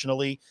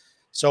intentionally.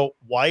 So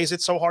why is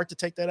it so hard to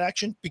take that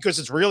action? Because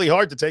it's really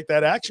hard to take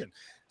that action.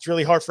 It's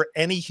really hard for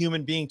any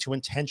human being to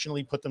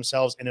intentionally put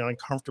themselves in an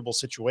uncomfortable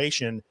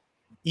situation,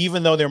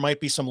 even though there might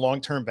be some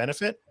long-term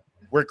benefit.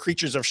 We're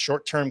creatures of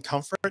short-term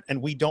comfort,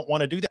 and we don't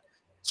want to do that.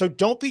 So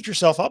don't beat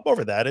yourself up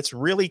over that. It's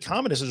really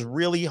common. This is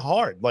really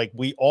hard. Like,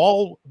 we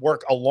all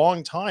work a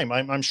long time.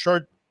 I'm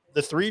sure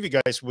the 3 of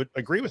you guys would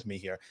agree with me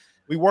here.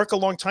 We work a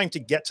long time to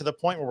get to the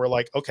point where we're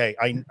like, okay,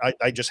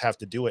 I just have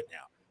to do it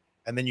now.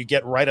 And then you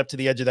get right up to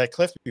the edge of that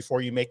cliff before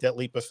you make that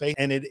leap of faith.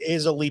 And it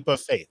is a leap of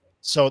faith.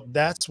 So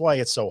that's why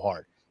it's so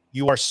hard.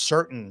 You are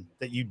certain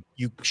that you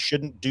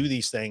shouldn't do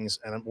these things.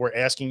 And we're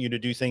asking you to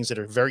do things that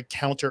are very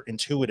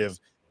counterintuitive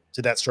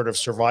to that sort of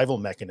survival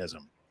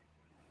mechanism.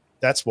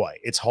 That's why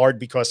it's hard,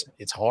 because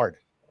it's hard,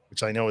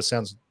 which I know it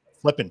sounds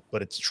flippant,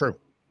 but it's true.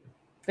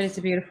 But it's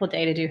a beautiful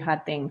day to do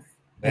hard things.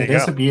 It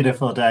is a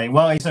beautiful day.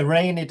 Well, it's a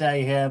rainy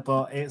day here,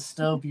 but it's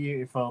still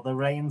beautiful. The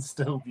rain's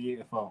still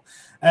beautiful.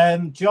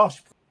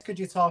 Josh, could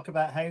you talk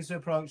about how to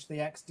approach the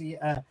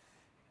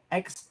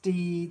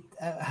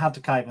how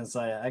to kind of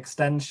say it?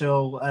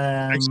 Existential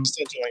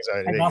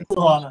anxiety. That's the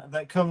one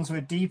that comes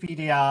with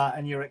DPDR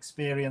and your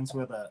experience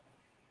with it.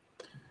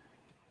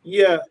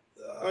 Yeah,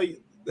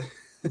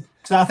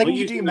 so I think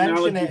you do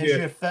mention it as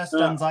your first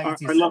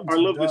anxiety. I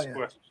love this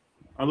question.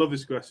 I love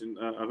this question.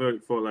 I've heard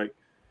it before. Like,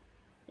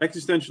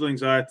 existential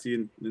anxiety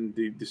and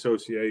the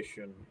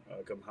dissociation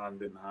come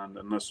hand in hand,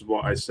 and that's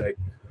what I say.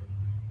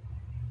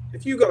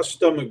 If you got a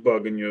stomach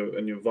bug and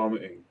you're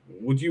vomiting,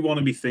 would you want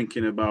to be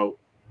thinking about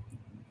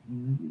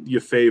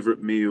your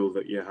favorite meal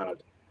that you had?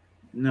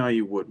 No,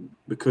 you wouldn't,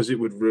 because it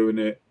would ruin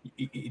it.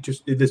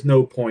 There's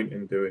no point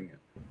in doing it.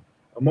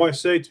 And what I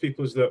say to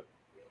people is that,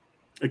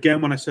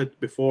 again, when I said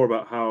before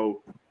about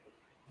how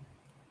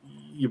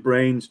your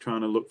brain's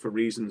trying to look for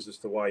reasons as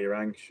to why you're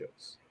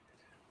anxious,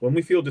 when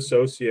we feel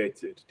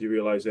dissociated,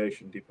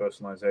 derealization,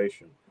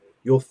 depersonalization,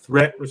 your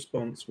threat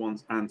response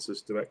wants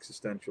answers to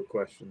existential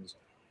questions,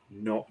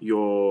 not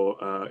your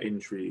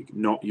intrigue,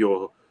 not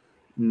your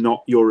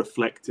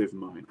reflective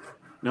mind.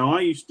 Now,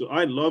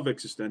 I love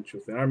existential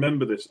things. I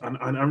remember this, and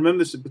I remember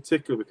this in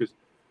particular because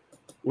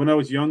when I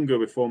was younger,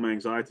 before my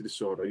anxiety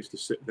disorder, I used to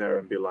sit there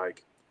and be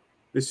like,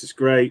 "This is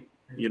great.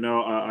 You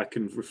know, I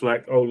can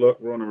reflect. Oh,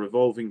 look, we're on a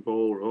revolving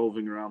ball,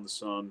 revolving around the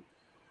sun,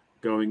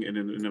 going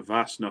in a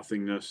vast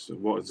nothingness.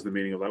 What is the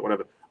meaning of that?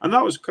 Whatever." And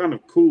that was kind of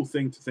a cool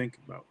thing to think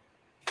about.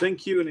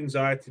 Think you an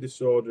anxiety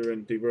disorder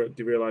and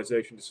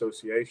derealization,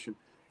 dissociation,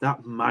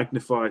 that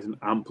magnified and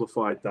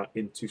amplified that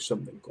into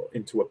something,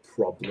 into a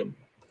problem.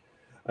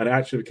 And it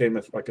actually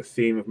became like a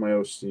theme of my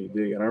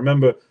OCD. And I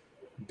remember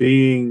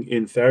being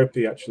in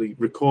therapy, actually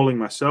recalling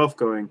myself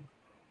going,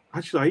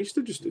 actually, I used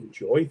to just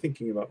enjoy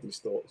thinking about these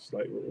thoughts,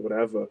 like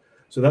whatever.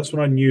 So that's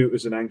when I knew it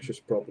was an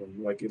anxious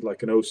problem, like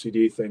an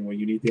OCD thing where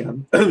you need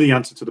the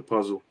answer to the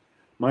puzzle.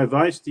 My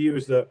advice to you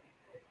is that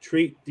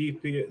treat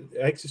deep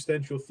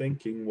existential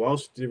thinking,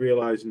 whilst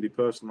derealized and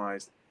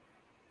depersonalized,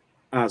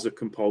 as a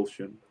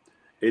compulsion.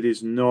 It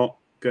is not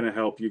going to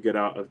help you get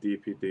out of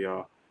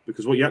DPDR,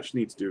 because what you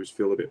actually need to do is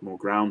feel a bit more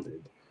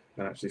grounded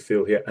and actually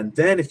feel here. And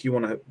then if you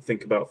want to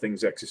think about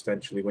things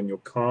existentially, when you're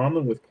calm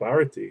and with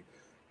clarity,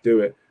 do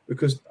it.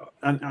 Because,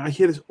 and I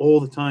hear this all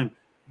the time,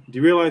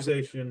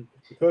 derealization,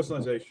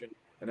 depersonalization,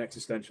 and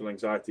existential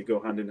anxiety go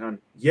hand in hand.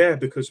 Yeah,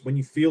 because when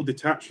you feel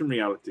detached from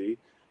reality,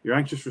 your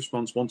anxious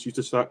response wants you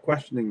to start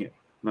questioning it.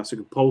 And that's a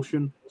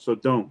compulsion, so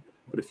don't.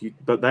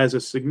 But there's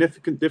a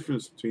significant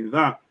difference between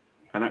that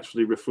and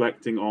actually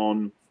reflecting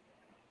on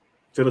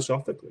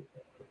philosophically.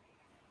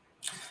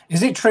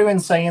 Is it true in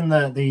saying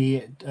that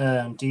the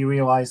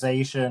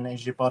derealization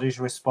is your body's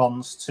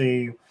response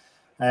to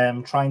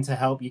trying to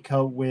help you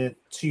cope with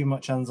too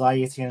much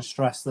anxiety and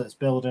stress that's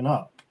building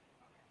up?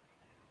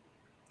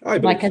 I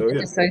believe Like so, a yeah.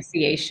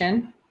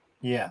 dissociation?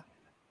 Yeah.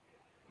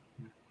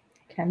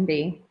 Can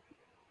be.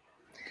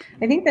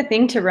 I think the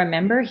thing to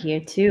remember here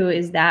too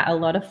is that a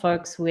lot of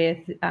folks with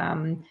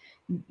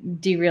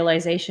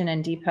derealization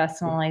and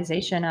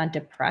depersonalization are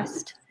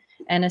depressed,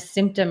 and a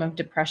symptom of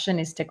depression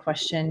is to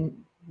question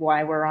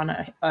why we're on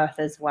Earth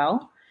as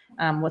well.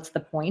 What's the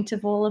point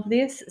of all of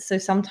this? So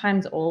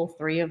sometimes all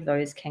three of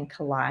those can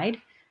collide.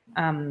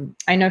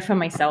 I know for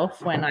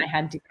myself, when I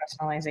had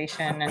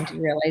depersonalization and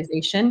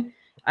derealization,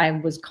 I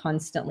was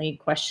constantly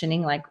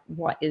questioning, like,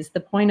 what is the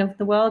point of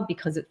the world?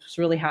 Because it's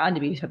really hard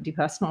to be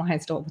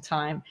depersonalized all the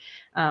time.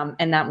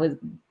 And that was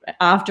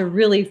after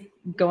really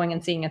going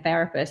and seeing a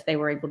therapist, they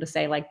were able to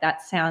say, like,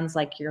 that sounds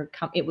like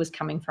it was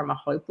coming from a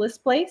hopeless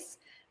place,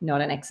 not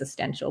an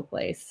existential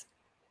place.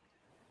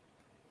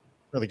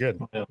 Really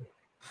good.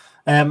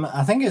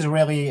 I think it's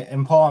really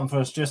important for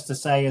us just to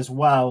say as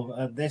well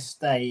at this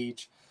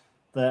stage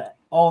that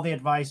all the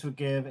advice we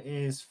give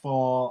is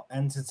for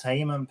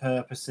entertainment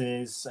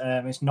purposes.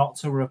 It's not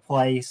to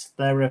replace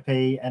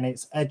therapy, and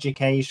it's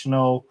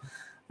educational.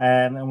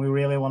 And we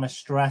really want to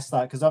stress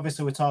that, because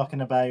obviously we're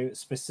talking about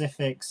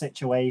specific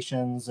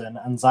situations and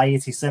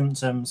anxiety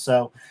symptoms.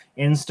 So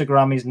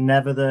Instagram is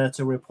never there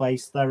to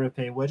replace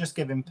therapy. We're just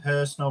giving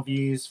personal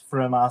views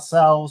from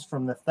ourselves,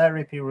 from the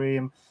therapy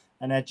room,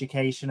 and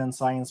education and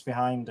science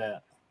behind it.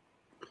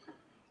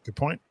 Good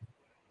point.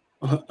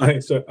 I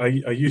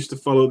used to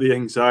follow the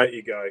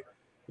anxiety guy.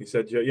 He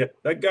said, yeah,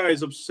 that guy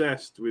is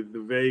obsessed with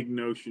the vague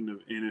notion of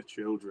inner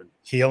children.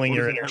 Healing What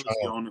your the inner hell is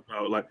he child. on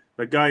about? Like,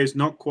 that guy is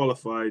not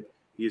qualified.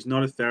 He is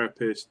not a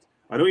therapist.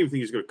 I don't even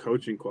think he's got a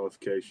coaching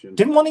qualification.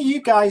 Didn't one of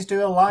you guys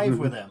do a live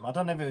with him? I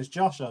don't know if it was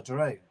Josh or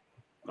Drew.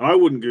 I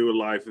wouldn't do a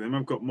live with him.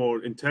 I've got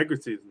more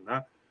integrity than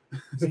that.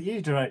 So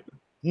you, Drew?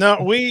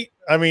 No,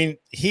 I mean,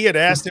 he had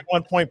asked at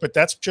one point, but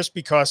that's just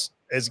because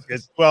as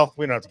well,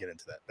 we don't have to get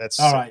into that. That's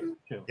all right.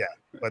 Sure. Yeah,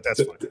 but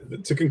that's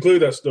fine. To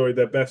conclude that story,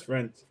 they're best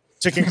friends.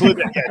 To conclude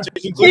that,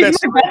 He's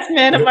my best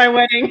man at my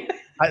wedding.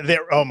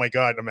 Oh my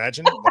God,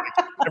 imagine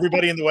like,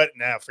 everybody in the wedding.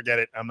 Nah, forget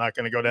it. I'm not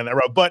going to go down that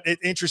road. But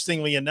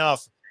interestingly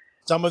enough,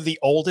 some of the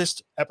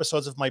oldest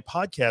episodes of my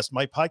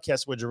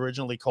podcast was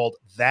originally called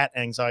That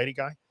Anxiety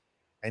Guy.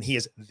 And he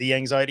is the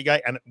anxiety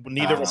guy. And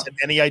neither of us had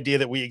any idea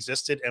that we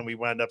existed. And we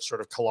wound up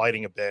sort of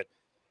colliding a bit.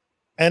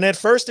 And at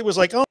first it was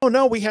like, oh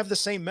no, we have the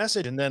same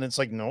message. And then it's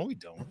like, no, we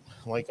don't.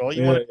 Like all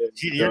you want,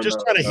 you're just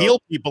trying to heal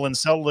people and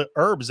sell the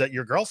herbs that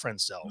your girlfriend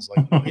sells.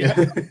 Like,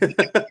 just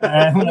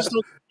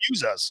don't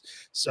use us.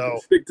 So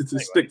stick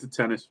to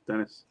tennis,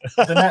 Dennis.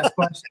 The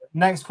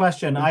next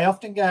question. I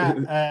often get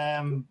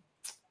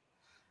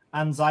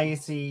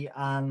anxiety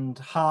and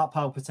heart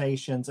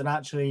palpitations and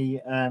actually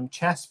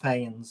chest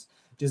pains.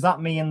 Does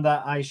that mean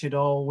that I should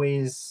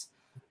always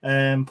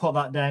put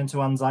that down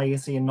to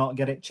anxiety and not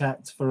get it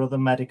checked for other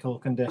medical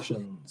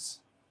conditions?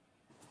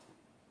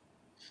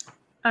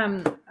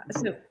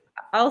 So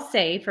I'll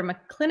say, from a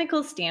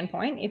clinical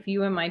standpoint, if you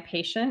were my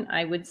patient,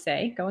 I would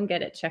say go and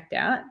get it checked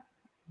out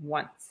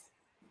once.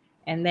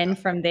 And then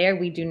from there,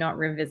 we do not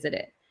revisit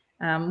it.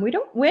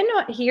 We're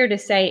not here to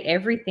say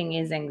everything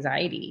is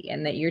anxiety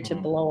and that you're to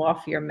blow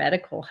off your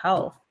medical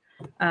health.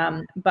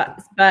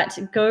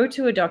 But go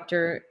to a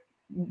doctor.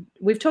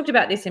 We've talked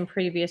about this in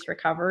previous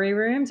recovery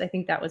rooms. I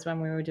think that was when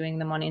we were doing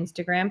them on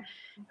Instagram.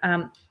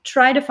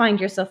 Try to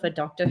find yourself a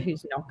doctor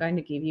who's not going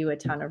to give you a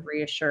ton of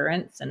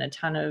reassurance and a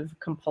ton of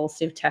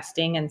compulsive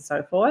testing and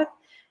so forth.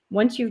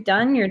 Once you've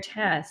done your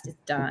test,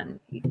 it's done.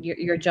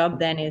 Your job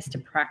then is to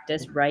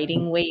practice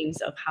riding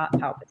waves of heart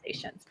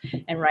palpitations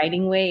and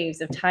riding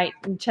waves of tight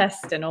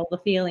chest and all the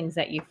feelings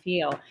that you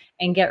feel,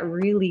 and get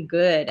really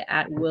good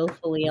at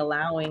willfully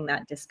allowing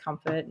that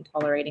discomfort and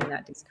tolerating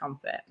that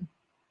discomfort.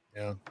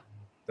 Yeah.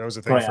 That was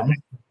the thing for me.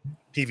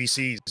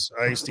 PVCs.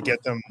 I used to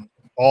get them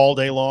all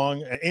day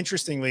long. And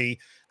interestingly,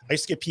 I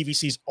used to get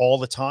PVCs all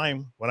the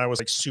time when I was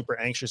like super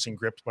anxious and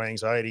gripped by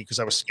anxiety, because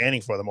I was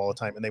scanning for them all the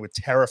time, and they would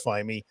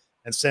terrify me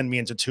and send me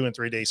into 2 and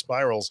 3 day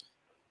spirals.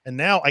 And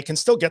now I can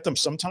still get them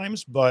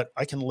sometimes, but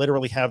I can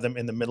literally have them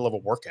in the middle of a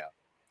workout,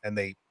 and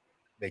they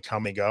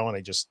come and go,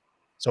 and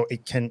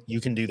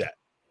you can do that.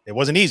 It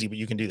wasn't easy, but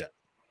you can do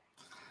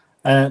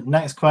that.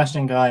 Next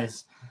question,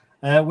 guys.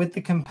 With the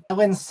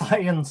compelling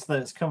science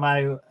that's come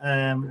out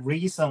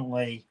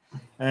recently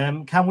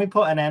Can we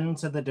put an end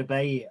to the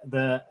debate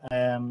that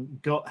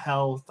gut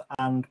health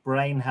and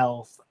brain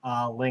health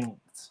are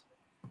linked?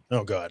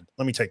 Oh God,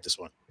 let me take this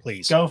one,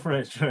 please. Go for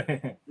it,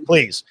 Trey.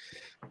 Please.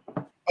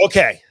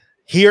 Okay.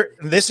 Here,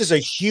 this is a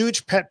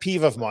huge pet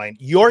peeve of mine.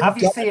 Have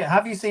you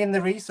seen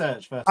the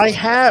research? I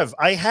have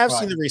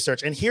seen the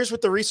research, and here's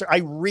what the research.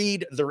 I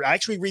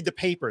actually read the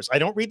papers. I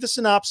don't read the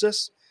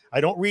synopsis. I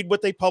don't read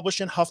what they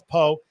publish in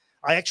HuffPo.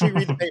 I actually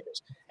read the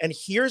papers, and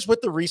here's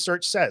what the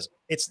research says.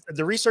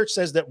 The research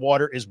says that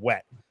water is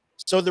wet.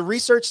 So the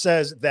research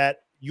says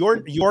that your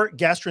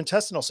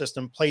gastrointestinal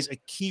system plays a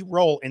key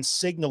role in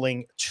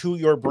signaling to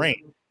your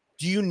brain.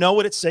 Do you know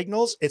what it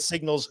signals? It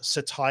signals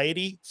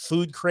satiety,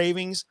 food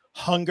cravings,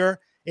 hunger.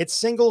 It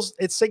signals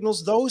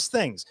those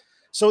things.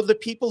 So the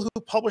people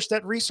who published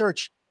that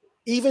research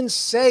even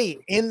say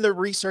in the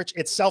research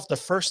itself, the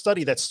first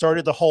study that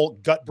started the whole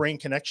gut-brain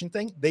connection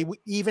thing, they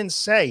even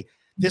say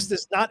this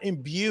does not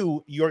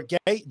imbue your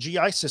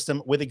GI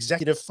system with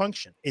executive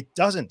function. It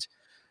doesn't.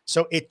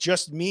 So it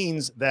just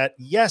means that,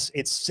 yes,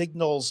 it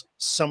signals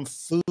some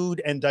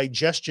food and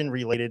digestion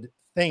related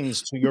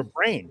things to your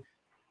brain.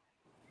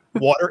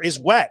 Water is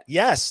wet.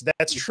 Yes,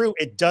 that's true.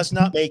 It does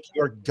not make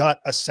your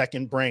gut a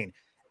second brain.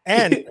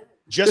 And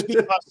just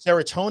because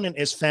serotonin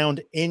is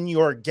found in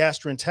your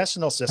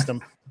gastrointestinal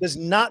system does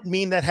not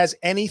mean that has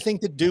anything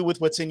to do with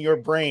what's in your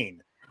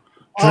brain.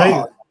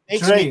 Dre,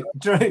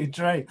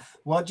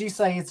 what do you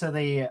say to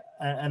the,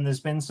 and there's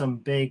been some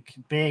big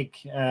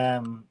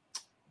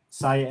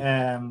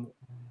psychologists,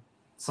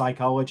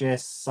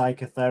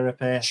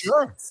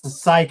 psychotherapists,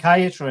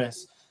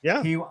 psychiatrists,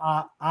 who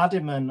are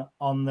adamant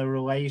on the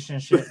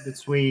relationship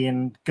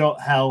between gut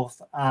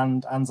health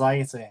and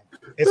anxiety.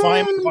 If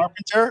I'm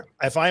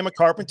a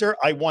carpenter,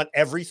 I want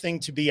everything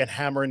to be a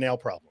hammer and nail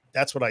problem.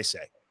 That's what I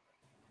say.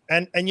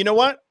 And you know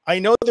what? I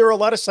know there are a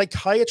lot of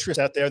psychiatrists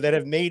out there that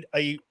have made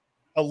a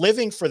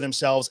living for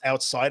themselves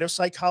outside of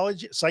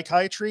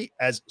psychiatry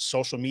as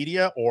social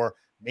media or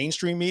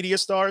mainstream media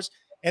stars.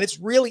 And it's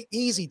really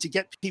easy to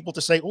get people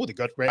to say, oh, the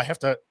gut brain, I have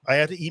to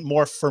eat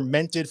more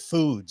fermented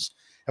foods.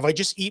 If I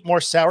just eat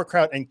more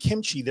sauerkraut and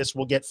kimchi, this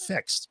will get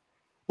fixed.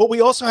 But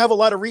we also have a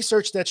lot of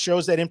research that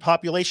shows that in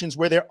populations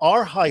where there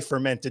are high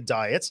fermented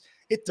diets,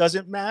 it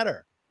doesn't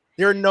matter.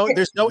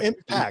 There's no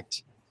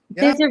impact.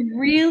 Yeah. There's a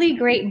really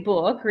great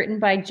book written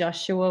by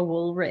Joshua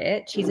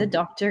Woolrich. He's a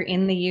doctor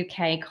in the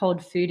UK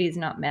called Food is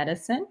Not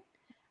Medicine.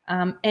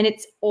 And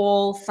it's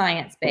all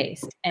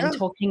science-based and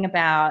talking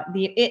about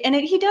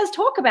he does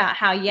talk about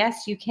how,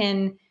 yes, you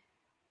can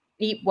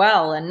eat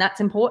well and that's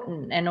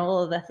important and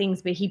all of the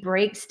things, but he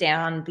breaks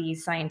down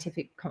these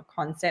scientific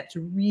concepts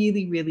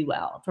really, really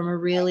well from a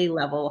really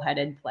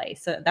level-headed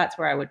place. So that's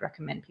where I would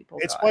recommend people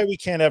go. It's why we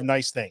can't have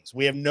nice things.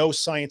 We have no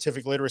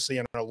scientific literacy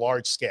on a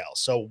large scale.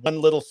 So one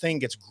little thing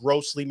gets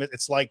grossly,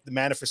 it's like the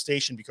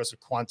manifestation because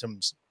of quantum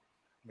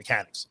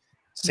mechanics.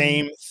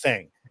 Same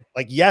thing.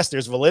 Like, yes,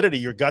 there's validity.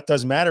 Your gut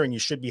does matter and you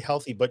should be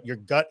healthy, but your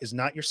gut is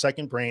not your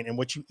second brain. And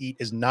what you eat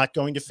is not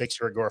going to fix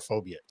your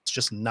agoraphobia. It's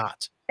just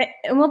not.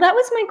 Well, that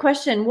was my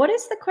question. What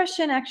is the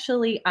question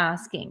actually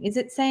asking? Is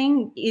it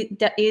saying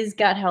is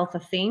gut health a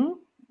thing?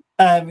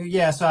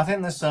 Yeah, so I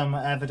think there's some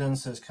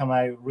evidence that's come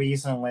out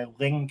recently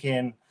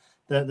linking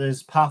that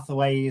there's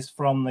pathways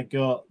from the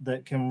gut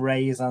that can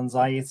raise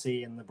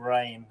anxiety in the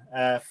brain.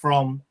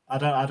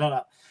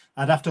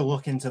 I'd have to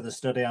look into the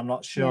study. I'm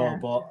not sure,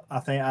 but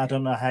I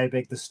don't know how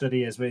big the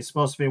study is, but it's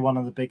supposed to be one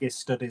of the biggest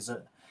studies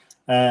that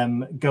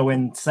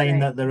saying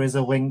that there is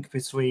a link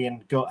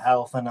between gut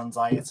health and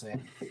anxiety.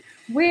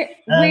 Where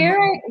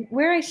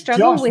I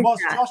struggle with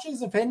what's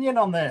Josh's opinion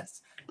on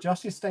this?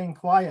 Josh is staying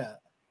quiet.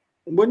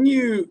 When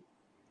you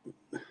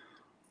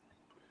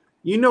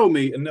know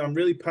me, and I'm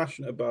really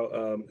passionate about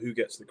who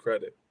gets the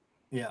credit.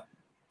 Yeah.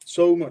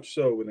 So much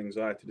so with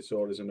anxiety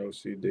disorders and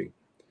OCD.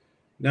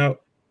 Now,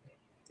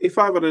 if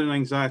I've had an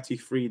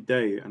anxiety-free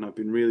day and I've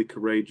been really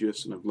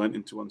courageous and I've lent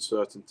into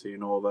uncertainty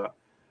and all that,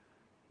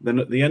 then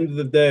at the end of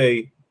the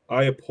day,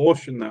 I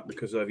apportion that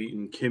because I've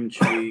eaten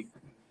kimchi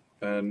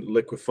and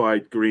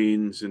liquefied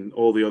greens and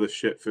all the other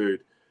shit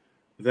food,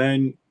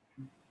 then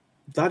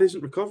that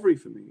isn't recovery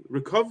for me.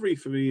 Recovery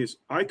for me is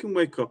I can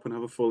wake up and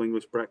have a full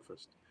English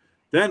breakfast.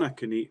 Then I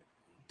can eat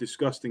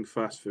disgusting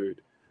fast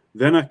food.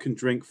 Then I can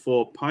drink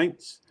 4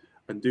 pints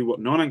and do what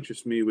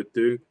non-anxious me would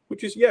do,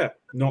 which is,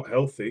 not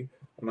healthy.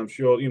 And I'm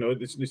sure,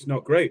 it's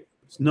not great.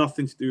 It's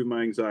nothing to do with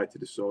my anxiety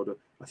disorder.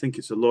 I think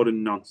it's a lot of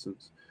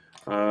nonsense.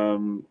 I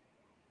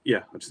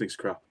just think it's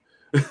crap.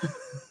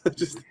 But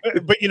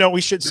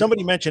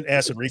somebody mentioned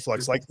acid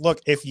reflux. Like,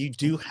 look, if you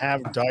do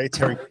have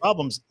dietary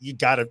problems, you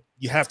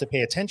have to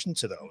pay attention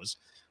to those.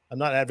 I'm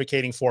not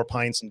advocating 4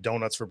 pints and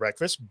donuts for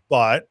breakfast,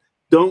 but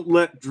don't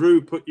let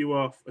Drew put you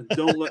off, and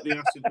don't let the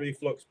acid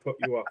reflux put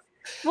you off.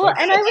 Well,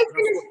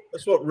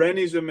 that's what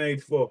Rennies are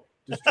made for.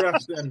 Just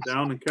trash them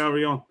down and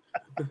carry on.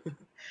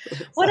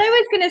 What I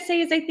was going to say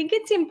is I think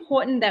it's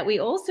important that we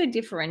also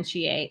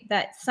differentiate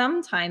that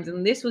sometimes,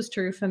 and this was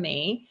true for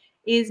me,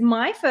 is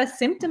my first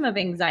symptom of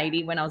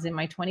anxiety when I was in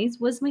my 20s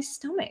was my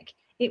stomach.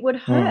 It would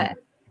hurt.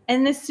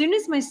 And as soon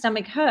as my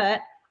stomach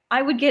hurt,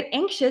 I would get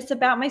anxious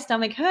about my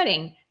stomach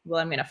hurting. Well,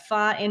 I'm going to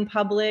fart in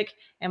public.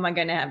 Am I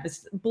going to have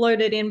this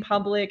bloated in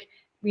public?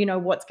 You know,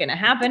 what's going to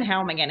happen? How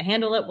am I going to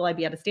handle it? Will I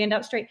be able to stand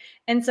up straight?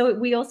 And so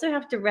we also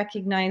have to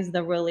recognize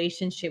the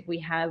relationship we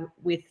have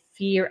with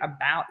fear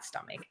about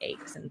stomach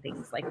aches and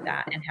things like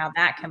that, and how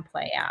that can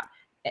play out.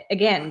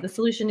 Again, the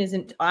solution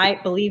isn't,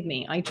 believe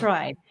me, I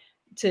tried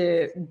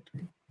to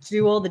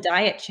do all the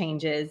diet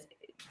changes.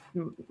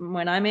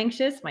 When I'm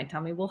anxious, my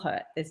tummy will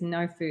hurt. There's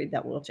no food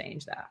that will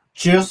change that.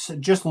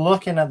 Just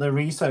looking at the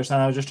research,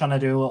 and I was just trying to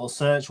do a little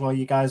search while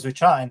you guys were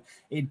chatting.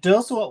 It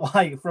does look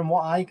like, from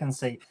what I can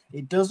see,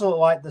 it does look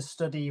like the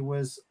study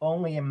was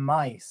only in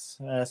mice.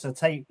 So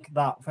take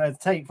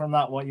from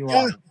that what you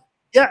want.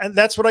 Yeah, and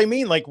that's what I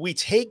mean. Like, we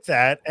take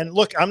that, and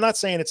look, I'm not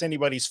saying it's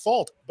anybody's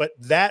fault, but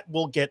that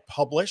will get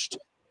published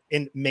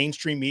in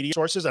mainstream media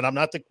sources, and I'm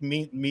not the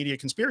media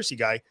conspiracy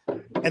guy,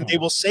 and they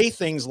will say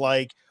things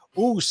like,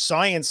 "Ooh,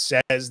 science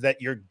says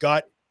that your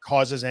gut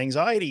causes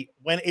anxiety,"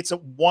 when it's a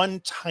one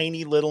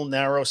tiny little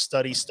narrow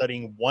study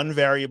studying one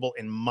variable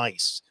in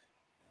mice.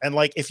 And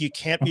like, if you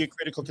can't be a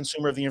critical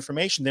consumer of the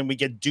information, then we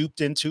get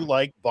duped into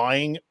like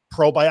buying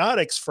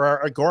probiotics for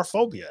our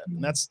agoraphobia,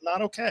 and that's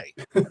not okay.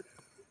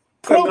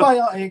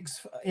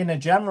 Probiotics, in a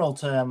general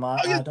term,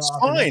 I don't it's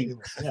have an fine. issue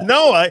with. Yeah.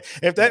 No,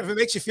 if it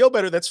makes you feel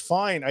better, that's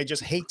fine. I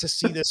just hate to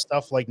see this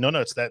stuff. Like, no,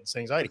 it's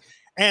anxiety.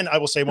 And I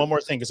will say one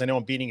more thing, because I know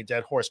I'm beating a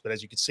dead horse, but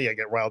as you can see, I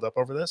get riled up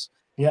over this.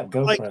 Yeah,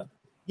 go for it.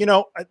 You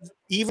know,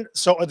 even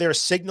so, are there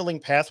signaling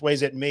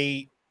pathways that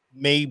may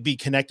be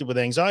connected with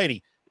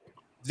anxiety?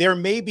 There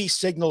may be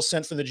signals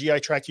sent from the GI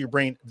tract to your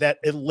brain that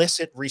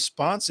elicit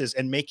responses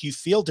and make you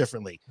feel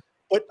differently.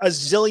 But a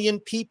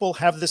zillion people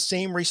have the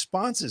same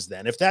responses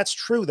then. If that's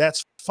true,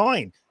 that's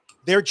fine.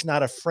 They're just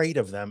not afraid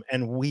of them,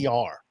 and we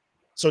are.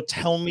 So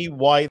tell me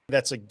why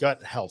that's a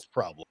gut health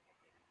problem.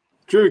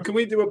 Drew, can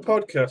we do a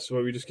podcast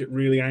where we just get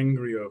really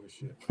angry over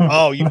shit?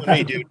 Oh, you and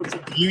me, dude.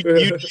 You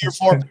do your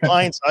 4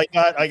 pints.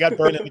 I got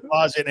burned in the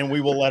closet, and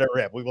we will let it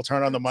rip. We will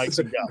turn on the mics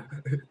and go.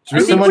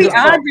 I think we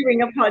are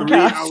doing a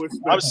podcast.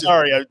 I'm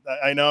sorry.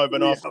 I know I've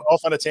been off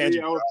on a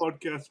tangent. 3-hour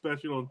podcast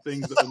special on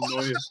things that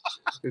annoy us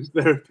in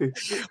therapy.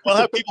 We'll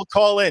have people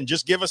call in.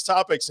 Just give us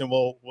topics, and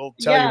we'll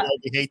tell you why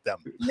we hate them.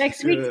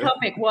 Next week's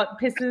topic: what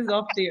pisses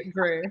off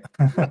Drew.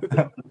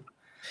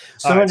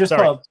 Someone just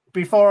put,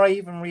 before I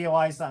even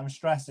realize that I'm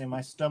stressing, my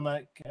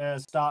stomach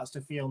starts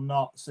to feel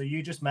knots. So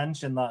you just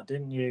mentioned that,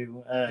 didn't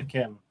you,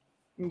 Kim?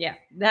 Yeah,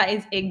 that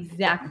is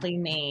exactly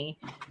me.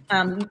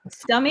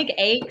 Stomach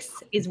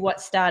aches is what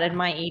started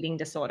my eating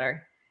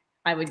disorder.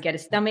 I would get a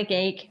stomach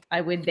ache.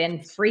 I would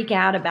then freak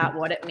out about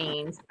what it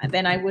means. And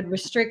then I would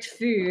restrict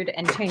food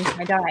and change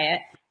my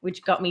diet,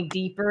 which got me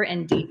deeper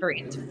and deeper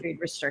into food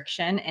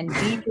restriction and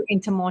deeper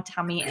into more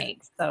tummy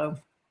aches. So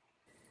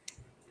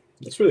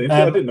that's really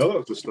interesting. I didn't know that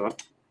was the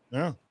start.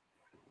 Yeah.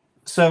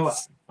 So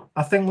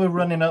I think we're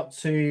running up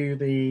to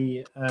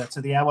the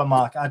hour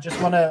mark. I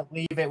just want to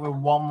leave it with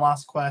one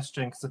last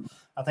question, because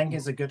I think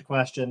it's a good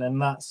question,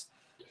 and that's: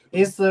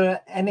 is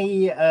there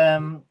any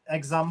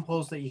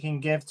examples that you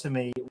can give to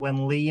me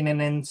when leaning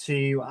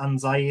into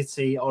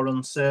anxiety or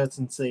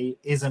uncertainty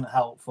isn't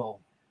helpful?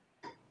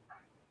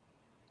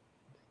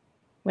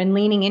 When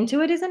leaning into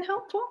it isn't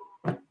helpful?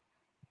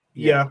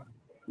 Yeah,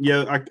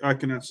 I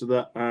can answer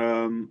that.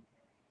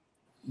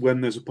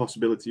 When there's a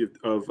possibility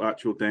of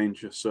actual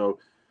danger. So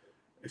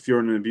if you're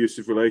in an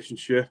abusive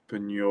relationship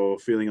and you're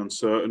feeling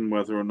uncertain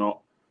whether or not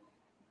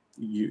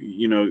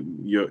your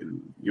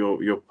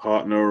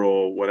partner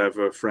or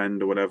whatever,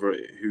 friend or whatever,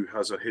 who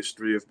has a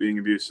history of being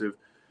abusive,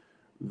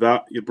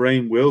 that your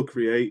brain will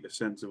create a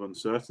sense of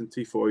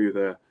uncertainty for you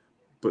there.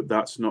 But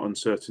that's not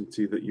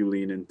uncertainty that you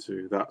lean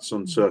into. That's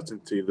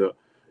uncertainty that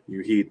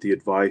you heed the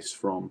advice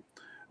from.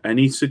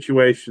 Any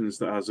situations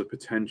that has a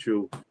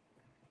potential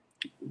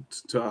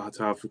to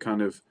have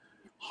kind of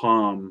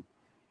harm,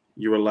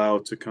 you're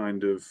allowed to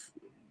kind of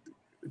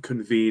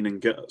convene and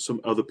get some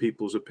other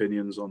people's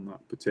opinions on that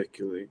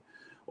particularly.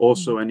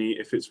 Also,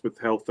 if it's with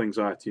health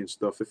anxiety and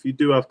stuff, if you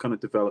do have kind of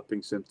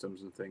developing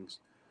symptoms and things,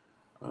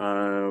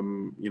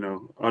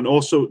 and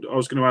also I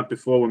was going to add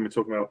before when we're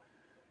talking about,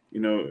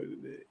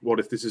 what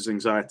if this is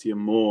anxiety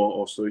and more,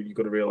 also you've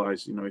got to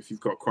realize, if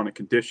you've got chronic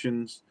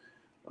conditions,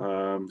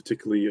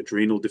 particularly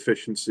adrenal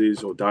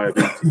deficiencies or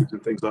diabetes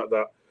and things like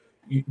that,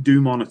 you do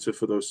monitor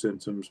for those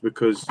symptoms,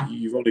 because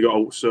you've only got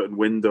a certain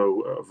window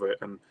of it.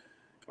 And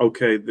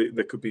okay,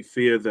 there could be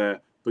fear there,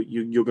 but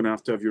you're going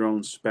to have your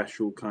own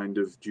special kind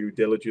of due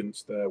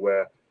diligence there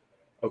where,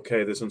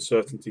 okay, there's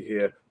uncertainty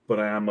here, but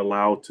I am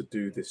allowed to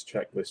do this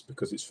checklist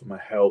because it's for my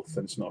health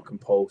and it's not a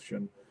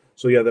compulsion.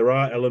 So yeah, there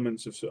are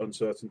elements of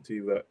uncertainty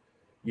that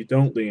you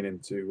don't lean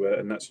into,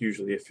 and that's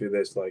usually if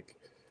there's like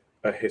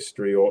a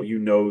history or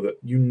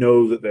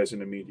that there's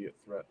an immediate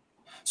threat.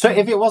 So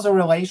if it was a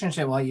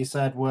relationship, like you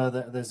said, where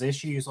there's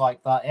issues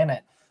like that in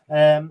it,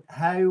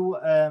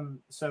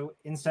 so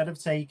instead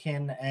of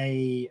taking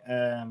a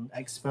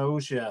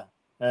exposure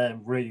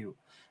route,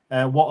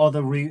 what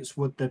other routes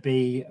would there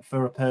be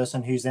for a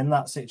person who's in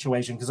that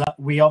situation? Because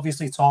we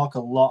obviously talk a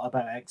lot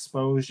about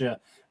exposure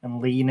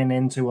and leaning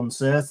into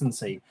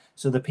uncertainty.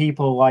 So the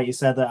people, like you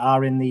said, that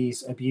are in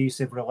these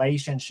abusive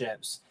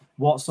relationships,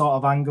 what sort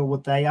of angle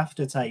would they have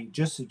to take,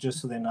 just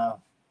so they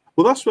know?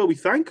 Well, that's where we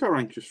thank our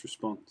anxious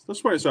response.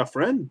 That's why it's our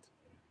friend.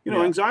 You know,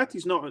 Yeah. anxiety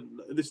is not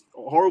this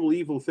horrible,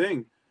 evil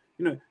thing.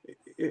 You know,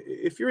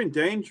 if you're in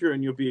danger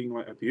and you're being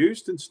like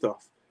abused and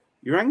stuff,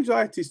 your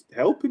anxiety is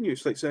helping you.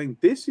 It's like saying,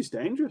 this is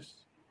dangerous.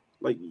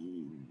 Like,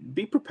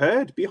 be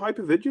prepared, be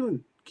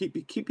hypervigilant,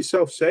 keep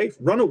yourself safe,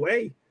 run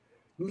away.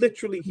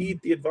 Literally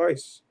heed the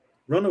advice.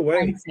 Run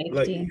away.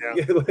 Like,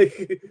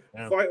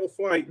 fight or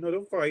flight. No,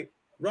 don't fight.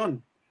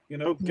 Run. You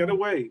know, get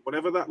away,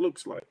 whatever that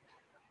looks like.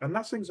 And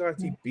that's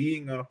anxiety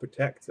being our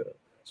protector.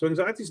 So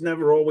anxiety is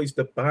never always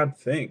the bad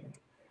thing.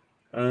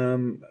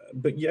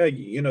 But yeah,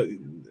 you know,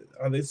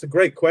 and it's a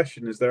great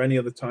question. Is there any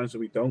other times that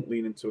we don't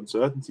lean into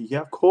uncertainty?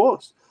 Yeah, of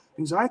course.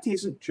 Anxiety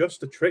isn't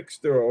just a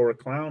trickster or a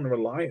clown or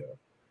a liar.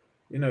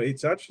 You know,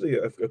 it's actually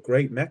a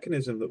great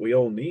mechanism that we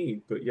all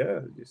need. But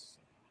yeah, just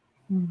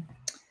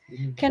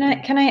Can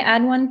I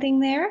add one thing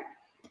there?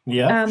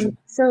 Yeah.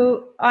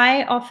 So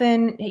I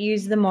often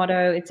use the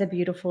motto, it's a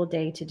beautiful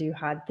day to do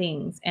hard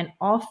things. And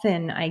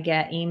often I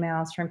get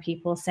emails from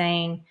people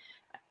saying,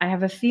 I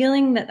have a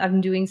feeling that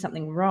I'm doing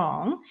something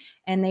wrong.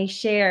 And they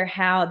share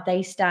how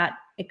they start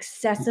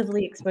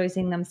excessively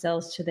exposing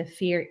themselves to the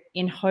fear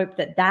in hope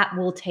that that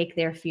will take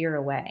their fear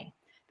away.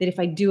 That if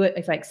I do it,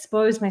 if I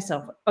expose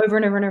myself over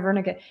and over and over and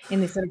again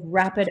in this sort of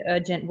rapid,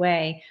 urgent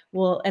way,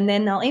 and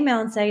then they'll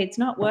email and say, it's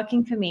not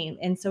working for me.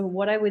 And so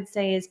what I would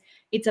say is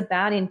it's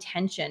about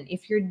intention.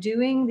 If you're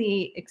doing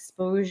the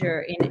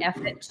exposure in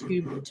effort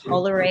to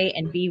tolerate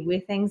and be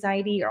with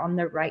anxiety, you're on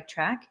the right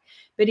track.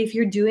 But if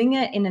you're doing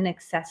it in an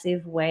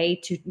excessive way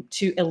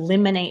to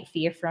eliminate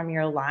fear from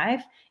your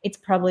life, it's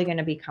probably going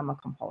to become a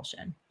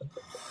compulsion.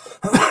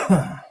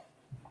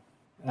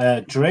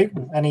 Drew,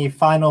 any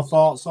final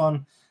thoughts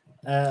on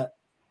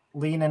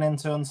leaning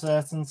into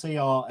uncertainty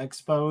or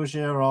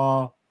exposure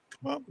or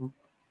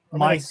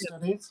mice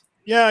studies?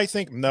 Yeah, I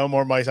think no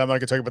more mice. I'm not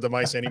going to talk about the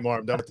mice anymore.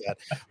 I'm done with that.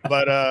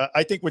 But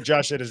I think what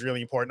Josh said is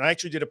really important. I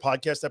actually did a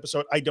podcast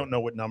episode. I don't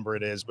know what number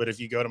it is, but if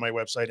you go to my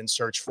website and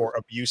search for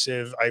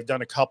abusive, I've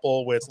done a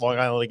couple with Long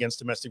Island Against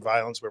Domestic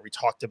Violence where we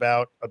talked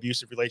about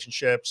abusive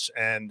relationships.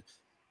 And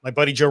my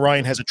buddy Joe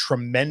Ryan has a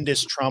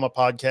tremendous trauma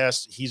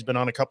podcast. He's been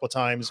on a couple of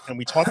times, and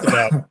we talked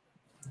about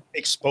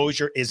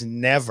exposure is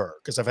never,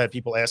 because I've had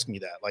people ask me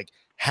that, like,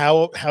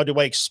 how do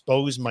I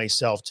expose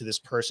myself to this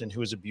person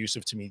who is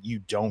abusive to me? You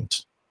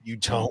don't. You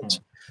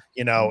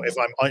know,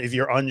 if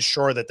you're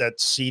unsure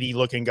that seedy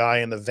looking guy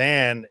in the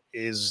van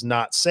is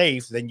not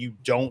safe, then you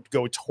don't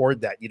go toward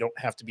that. You don't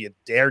have to be a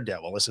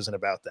daredevil. This isn't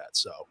about that.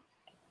 So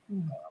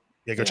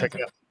yeah, go check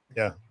it out.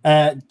 Yeah.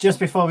 Just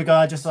before we go,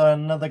 I just saw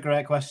another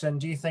great question.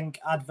 Do you think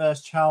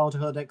adverse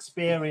childhood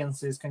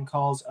experiences can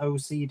cause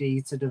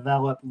OCD to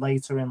develop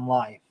later in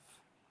life?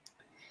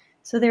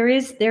 So there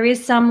is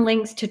some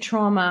links to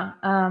trauma,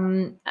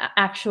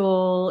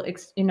 actual,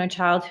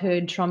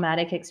 childhood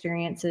traumatic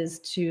experiences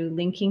to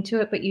linking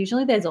to it, but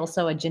usually there's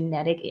also a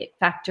genetic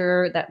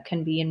factor that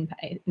can be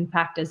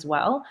impact as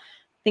well.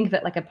 Think of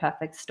it like a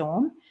perfect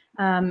storm.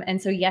 And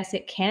so yes,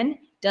 it can.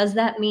 Does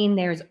that mean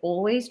there's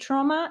always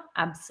trauma?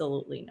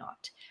 Absolutely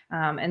not.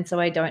 And so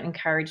I don't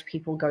encourage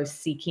people go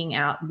seeking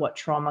out what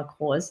trauma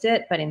caused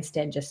it, but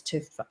instead just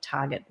to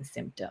target the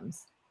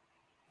symptoms.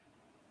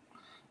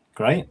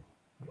 Great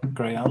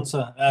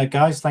answer.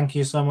 Guys, thank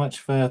you so much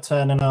for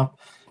turning up.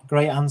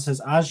 Great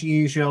answers as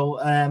usual.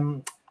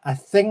 I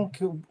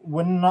think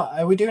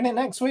are we doing it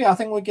next week? I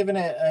think we're giving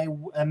it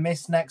a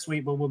miss next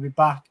week, but we'll be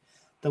back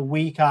the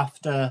week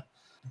after.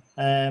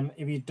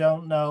 If you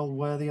don't know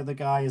where the other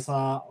guys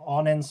are,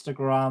 on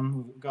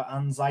Instagram, we've got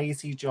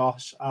Anxiety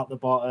Josh at the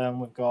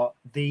bottom. We've got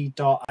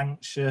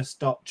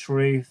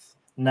the.anxious.truth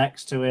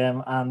next to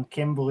him, and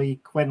Kimberly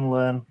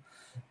Quinlan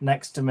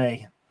next to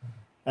me.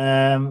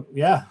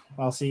 Yeah,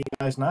 I'll see you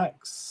guys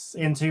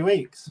in 2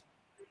 weeks.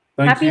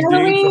 Thank you,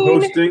 Dean, for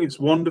hosting. It's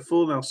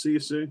wonderful, and I'll see you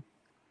soon.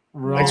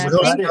 Thanks for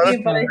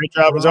hosting. Great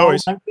job as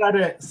always.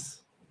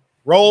 Credits.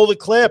 Roll the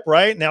clip,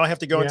 right? Now I have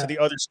to go into the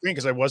other screen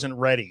because I wasn't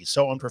ready.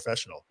 So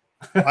unprofessional.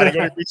 I got to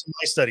go read some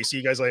my study. See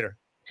you guys later.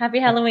 Happy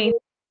Halloween.